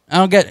get it. I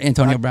don't get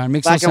Antonio Brown. It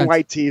makes no Black sense. and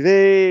white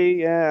TV,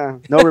 yeah.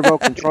 No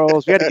remote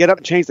controls. We had to get up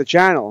and change the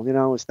channel. It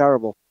was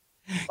terrible.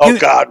 Oh,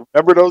 God.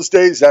 Remember those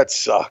days? That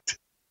sucked.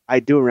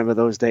 I do remember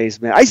those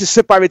days, man. I used to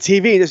sit by the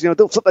TV and just,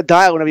 don't flip the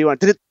dial whenever you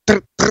want.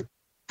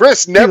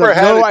 Chris never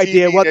had no a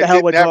idea TV what the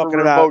hell we're talking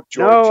about.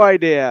 No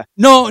idea.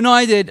 No,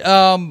 I did.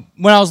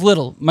 When I was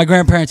little, my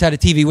grandparents had a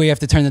TV where you have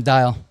to turn the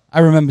dial.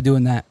 I remember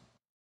doing that.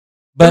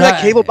 But remember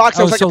that cable box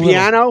that was like so a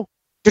piano?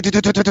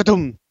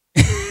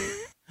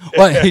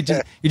 What?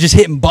 You're just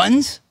hitting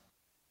buttons?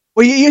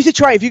 Well, you used to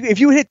try if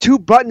you hit 2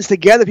 buttons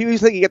together. People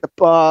used to think you get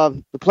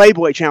the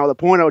Playboy channel, the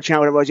porno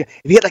channel, whatever it was.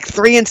 If you hit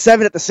 3 and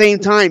 7 at the same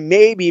time,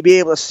 maybe you'd be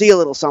able to see a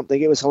little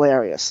something. It was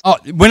hilarious. Oh,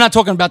 we're not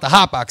talking about the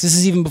hot box. This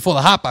is even before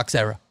the hot box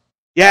era.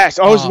 Yes,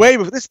 it was way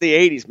before. This is the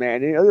 80s,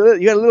 man.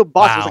 You had a little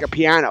box that was like a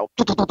piano.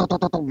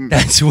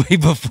 That's way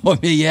before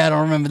me. Yeah, I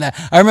don't remember that.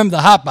 I remember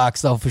the hot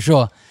box though, for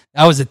sure.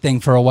 That was a thing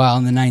for a while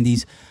in the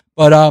 90s.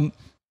 But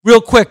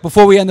real quick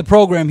before we end the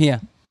program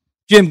here,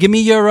 Jim, give me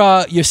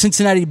your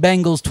Cincinnati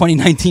Bengals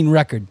 2019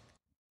 record.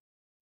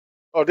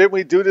 Oh, didn't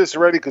we do this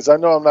already? Because I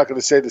know I'm not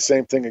going to say the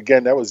same thing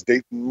again. That was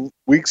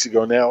weeks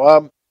ago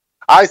now.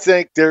 I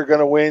think they're going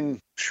to win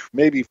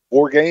maybe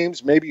 4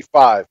 games, maybe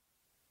 5.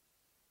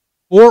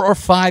 4 or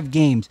 5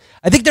 games.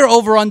 I think their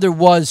over-under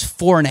was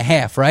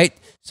 4.5, right?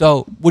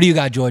 So what do you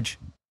got, George?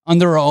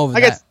 Under or over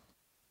that?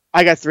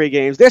 I got 3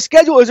 games. Their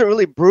schedule isn't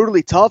really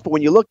brutally tough, but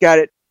when you look at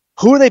it,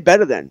 who are they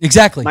better than?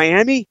 Exactly.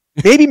 Miami?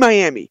 Maybe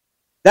Miami.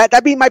 That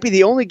might be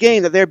the only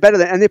game that they're better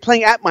than, and they're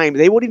playing at Miami.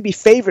 They wouldn't even be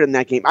favored in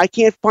that game. I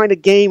can't find a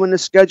game on the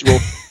schedule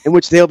in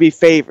which they'll be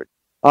favored.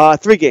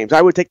 3 games.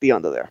 I would take the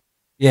under there.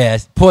 Yeah,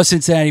 poor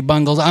Cincinnati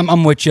Bengals.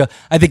 I'm with you.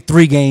 I think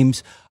 3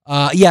 games.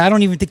 I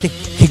don't even think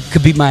they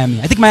could beat Miami.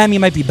 I think Miami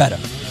might be better,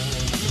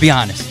 to be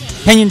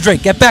honest. Kenyon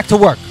Drake, get back to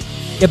work.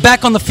 Get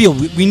back on the field.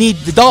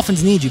 The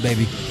Dolphins need you,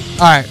 baby.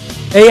 All right.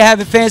 There you have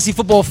it, Fantasy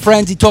Football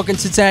Frenzy talking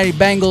Cincinnati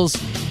Bengals.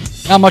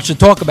 Not much to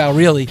talk about,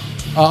 really,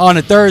 on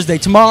a Thursday.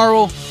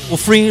 Tomorrow, we'll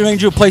free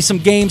range you, play some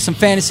games, some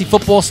fantasy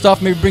football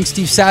stuff. Maybe bring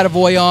Steve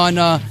Savoy on.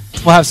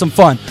 We'll have some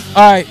fun.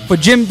 All right. For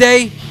Jim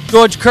Day,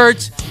 George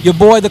Kurtz, your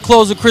boy, the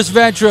closer, Chris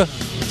Ventura.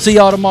 See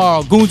y'all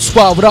tomorrow. Goon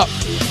Squad, what up?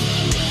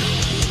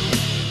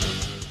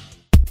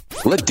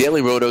 Let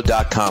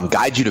DailyRoto.com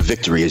guide you to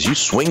victory as you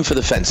swing for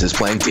the fences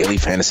playing daily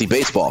fantasy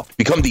baseball.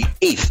 Become the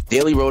 8th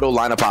Daily Roto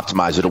lineup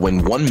optimizer to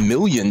win $1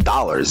 million in a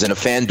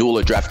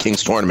FanDuel or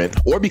DraftKings tournament,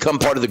 or become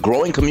part of the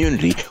growing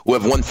community who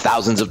have won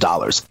thousands of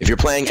dollars. If you're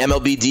playing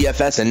MLB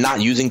DFS and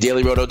not using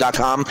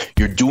DailyRoto.com,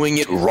 you're doing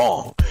it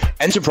wrong.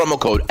 Enter promo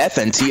code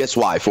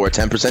FNTSY for a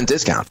 10%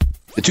 discount.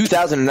 The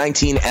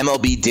 2019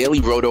 MLB Daily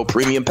Roto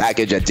Premium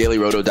Package at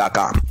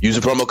dailyroto.com. Use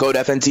the promo code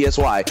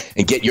FNTSY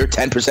and get your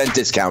 10%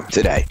 discount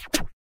today.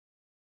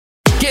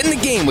 Get in the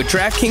game with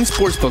DraftKings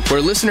Sportsbook, where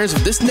listeners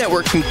of this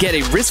network can get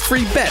a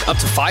risk-free bet up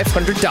to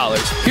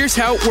 $500. Here's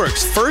how it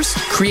works. First,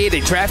 create a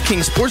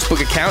DraftKings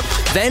Sportsbook account,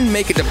 then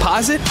make a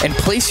deposit and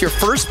place your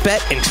first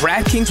bet, and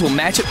DraftKings will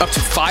match it up to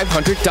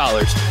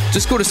 $500.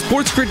 Just go to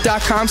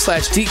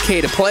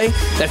sportsgrid.com/DK to play.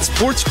 That's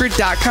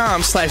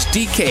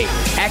sportsgrid.com/DK.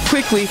 Act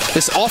quickly.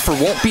 This offer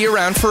won't be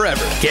around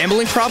forever.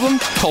 Gambling problem?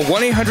 Call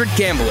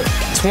 1-800-GAMBLER.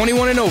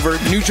 21 and over,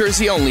 New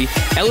Jersey only.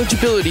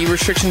 Eligibility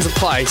restrictions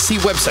apply. See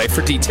website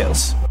for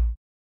details.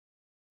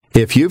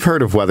 If you've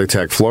heard of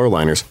WeatherTech floor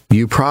liners,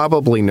 you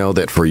probably know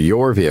that for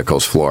your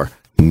vehicle's floor,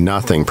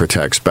 nothing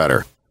protects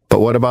better. But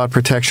what about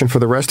protection for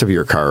the rest of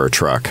your car or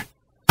truck?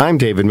 I'm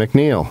David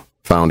McNeil,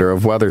 founder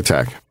of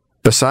WeatherTech.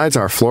 Besides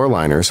our floor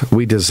liners,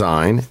 we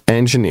design,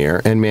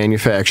 engineer, and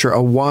manufacture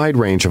a wide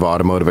range of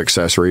automotive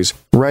accessories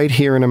right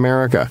here in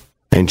America.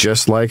 And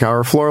just like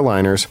our floor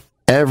liners,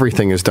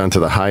 everything is done to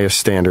the highest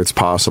standards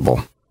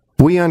possible.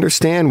 We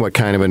understand what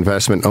kind of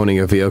investment owning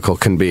a vehicle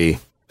can be,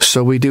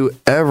 so we do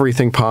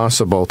everything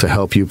possible to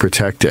help you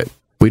protect it.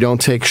 We don't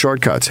take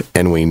shortcuts,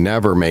 and we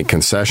never make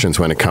concessions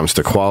when it comes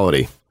to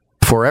quality.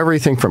 For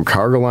everything from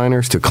cargo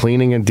liners to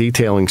cleaning and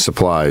detailing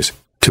supplies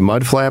to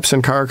mud flaps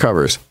and car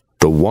covers,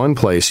 the one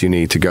place you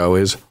need to go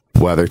is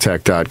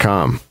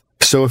WeatherTech.com.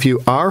 So if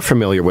you are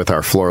familiar with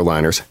our floor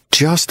liners,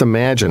 just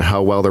imagine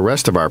how well the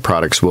rest of our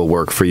products will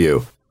work for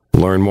you.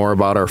 Learn more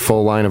about our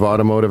full line of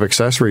automotive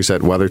accessories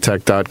at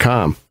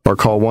WeatherTech.com or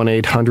call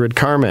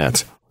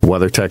 1-800-CarMats.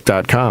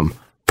 WeatherTech.com.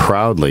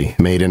 Proudly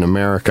made in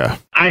America.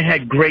 I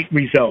had great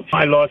results.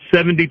 I lost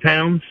 70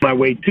 pounds. I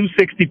weighed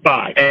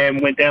 265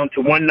 and went down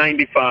to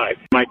 195.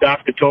 My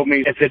doctor told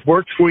me, if it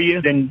works for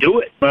you, then do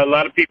it. A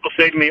lot of people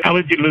say to me, how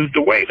did you lose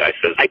the weight? I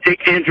said, I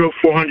take Andro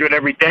 400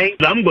 every day.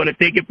 I'm going to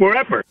take it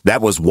forever.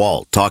 That was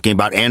Walt talking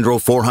about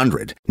Andro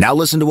 400. Now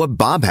listen to what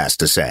Bob has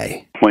to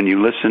say. When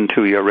you listen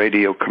to your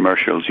radio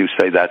commercials, you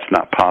say that's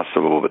not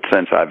possible, but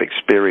since I've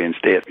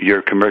experienced it,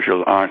 your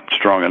commercials aren't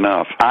strong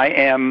enough. I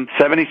am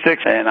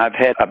 76 and I've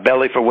had a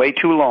belly for way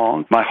too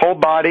long. My whole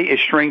body is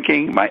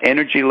shrinking. My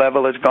energy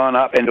level has gone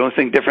up, and the only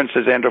thing difference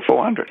is Andro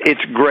 400.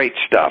 It's great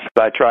stuff.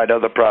 I tried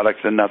other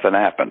products and nothing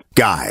happened.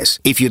 Guys,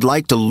 if you'd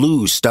like to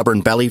lose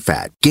stubborn belly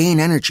fat, gain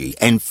energy,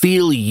 and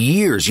feel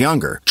years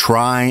younger,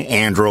 try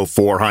Andro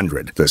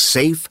 400, the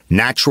safe,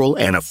 natural,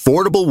 and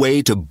affordable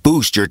way to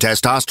boost your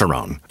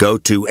testosterone. Go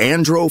to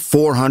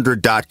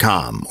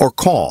andro400.com or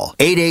call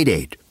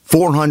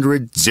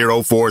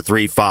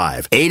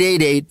 888-400-0435.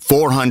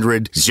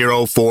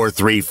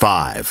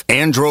 888-400-0435.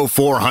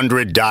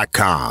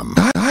 Andro400.com.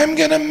 I'm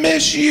gonna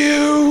miss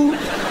you.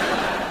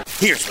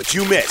 Here's what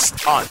you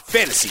missed on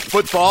Fantasy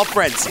Football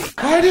Frenzy.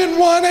 I didn't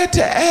want it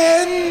to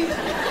end.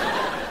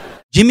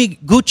 Jimmy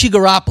Gucci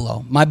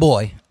Garoppolo, my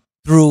boy,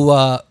 threw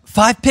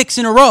 5 picks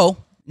in a row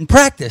in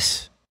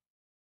practice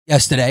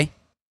yesterday.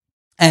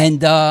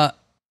 And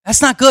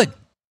that's not good.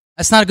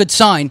 That's not a good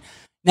sign.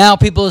 Now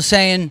people are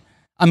saying,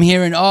 I'm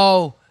hearing,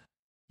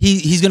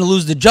 he's going to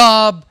lose the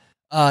job.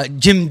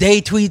 Jim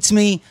Day tweets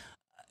me.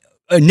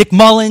 Nick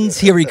Mullins,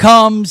 here he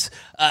comes.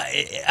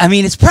 I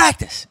mean, it's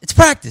practice. It's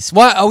practice.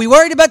 Why are we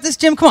worried about this,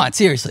 Jim? Come on,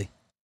 seriously.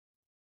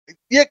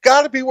 You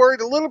got to be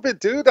worried a little bit,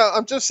 dude.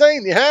 I'm just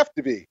saying, you have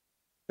to be.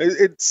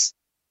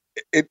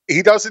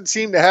 He doesn't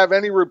seem to have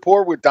any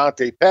rapport with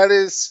Dante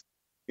Pettis.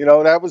 You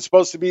know, that was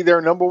supposed to be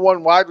their number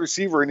one wide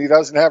receiver, and he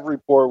doesn't have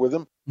rapport with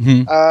him.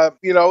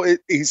 Mm-hmm.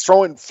 He's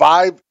throwing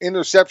 5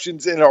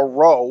 interceptions in a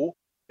row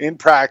in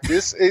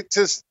practice. It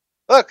just,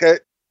 look,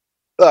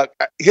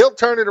 he'll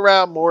turn it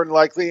around more than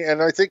likely,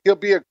 and I think he'll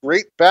be a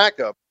great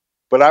backup.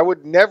 But I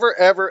would never,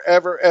 ever,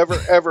 ever,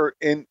 ever, ever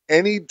in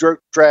any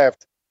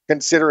draft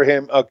consider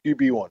him a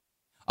QB1.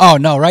 Oh,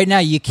 no, right now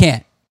you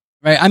can't.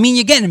 Right? I mean,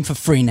 you're getting him for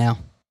free now.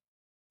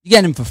 You're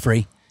getting him for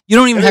free. You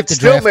don't even have to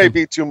draft him. Still may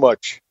be too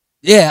much.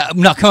 Yeah,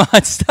 no, come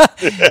on. Stop.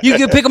 You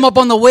can pick him up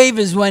on the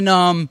waivers when,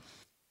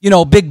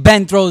 Big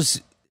Ben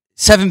throws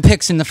 7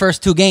 picks in the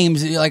first 2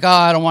 games. You're like,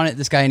 I don't want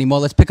this guy anymore.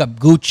 Let's pick up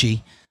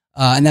Gucci.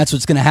 And that's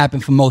what's going to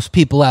happen for most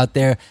people out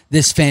there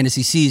this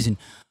fantasy season.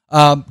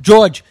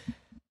 George,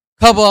 a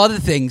couple other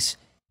things.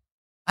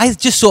 I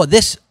just saw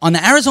this on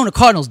the Arizona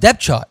Cardinals depth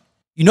chart.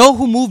 You know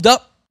who moved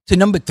up to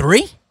number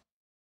 3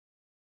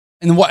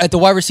 at the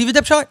wide receiver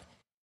depth chart?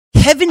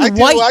 Kevin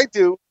White. I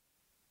do.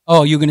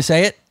 Oh, you were going to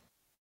say it?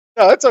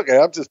 No, that's okay.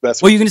 I'm just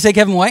messing. Were you going to say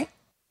Kevin White?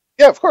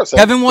 Yeah, of course.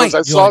 Kevin White.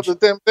 I saw the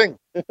damn thing.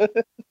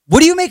 What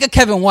do you make of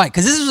Kevin White?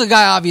 Because this was a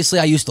guy, obviously,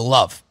 I used to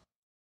love.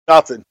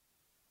 Nothing.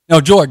 No,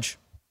 George.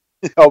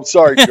 Oh,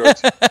 sorry, George.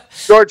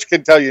 George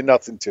can tell you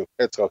nothing, too.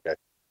 It's okay.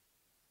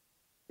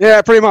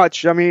 Yeah, pretty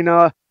much. I mean,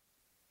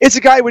 it's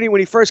a guy when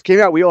he first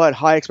came out, we all had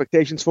high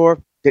expectations for.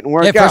 Didn't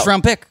work out. Yeah,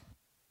 first-round pick.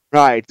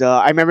 Right.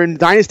 I remember in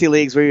Dynasty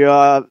Leagues where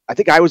I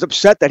think I was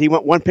upset that he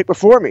went 1 pick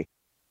before me.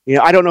 You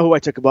know, I don't know who I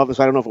took above him,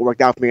 so I don't know if it worked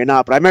out for me or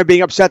not. But I remember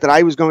being upset that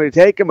I was going to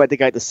take him. I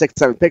think I had the 6th,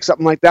 7th pick,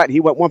 something like that. He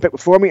went 1 pick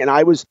before me, and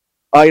I was,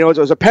 it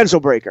was a pencil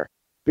breaker.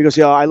 because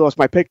I lost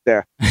my pick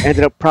there.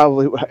 Ended up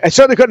probably, it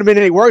certainly couldn't have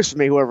been any worse for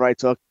me, whoever I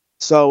took.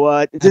 So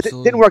it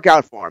didn't work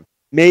out for him.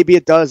 Maybe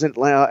it doesn't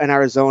in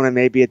Arizona.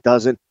 Maybe it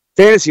doesn't.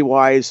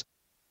 Fantasy-wise,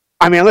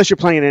 I mean, unless you're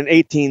playing in an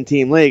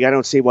 18-team league, I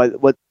don't see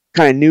what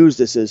kind of news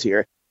this is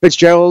here.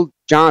 Fitzgerald,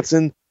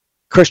 Johnson,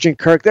 Christian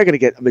Kirk, they're going to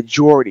get a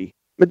majority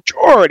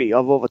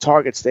of all the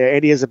targets there.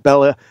 Andy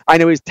Isabella, I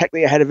know he's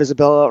technically ahead of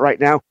Isabella right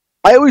now.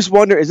 I always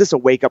wonder, is this a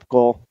wake-up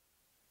call?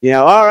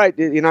 All right,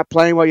 you're not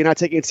playing well, you're not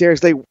taking it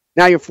seriously.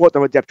 Now you're fourth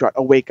on the depth chart,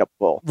 a wake-up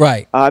call.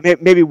 Right.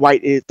 Maybe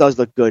White does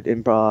look good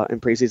in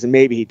preseason.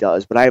 Maybe he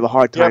does, but I have a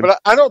hard time. Yeah, but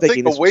I don't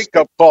think a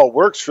wake-up call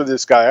works for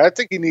this guy. I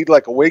think you need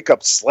like a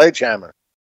wake-up sledgehammer.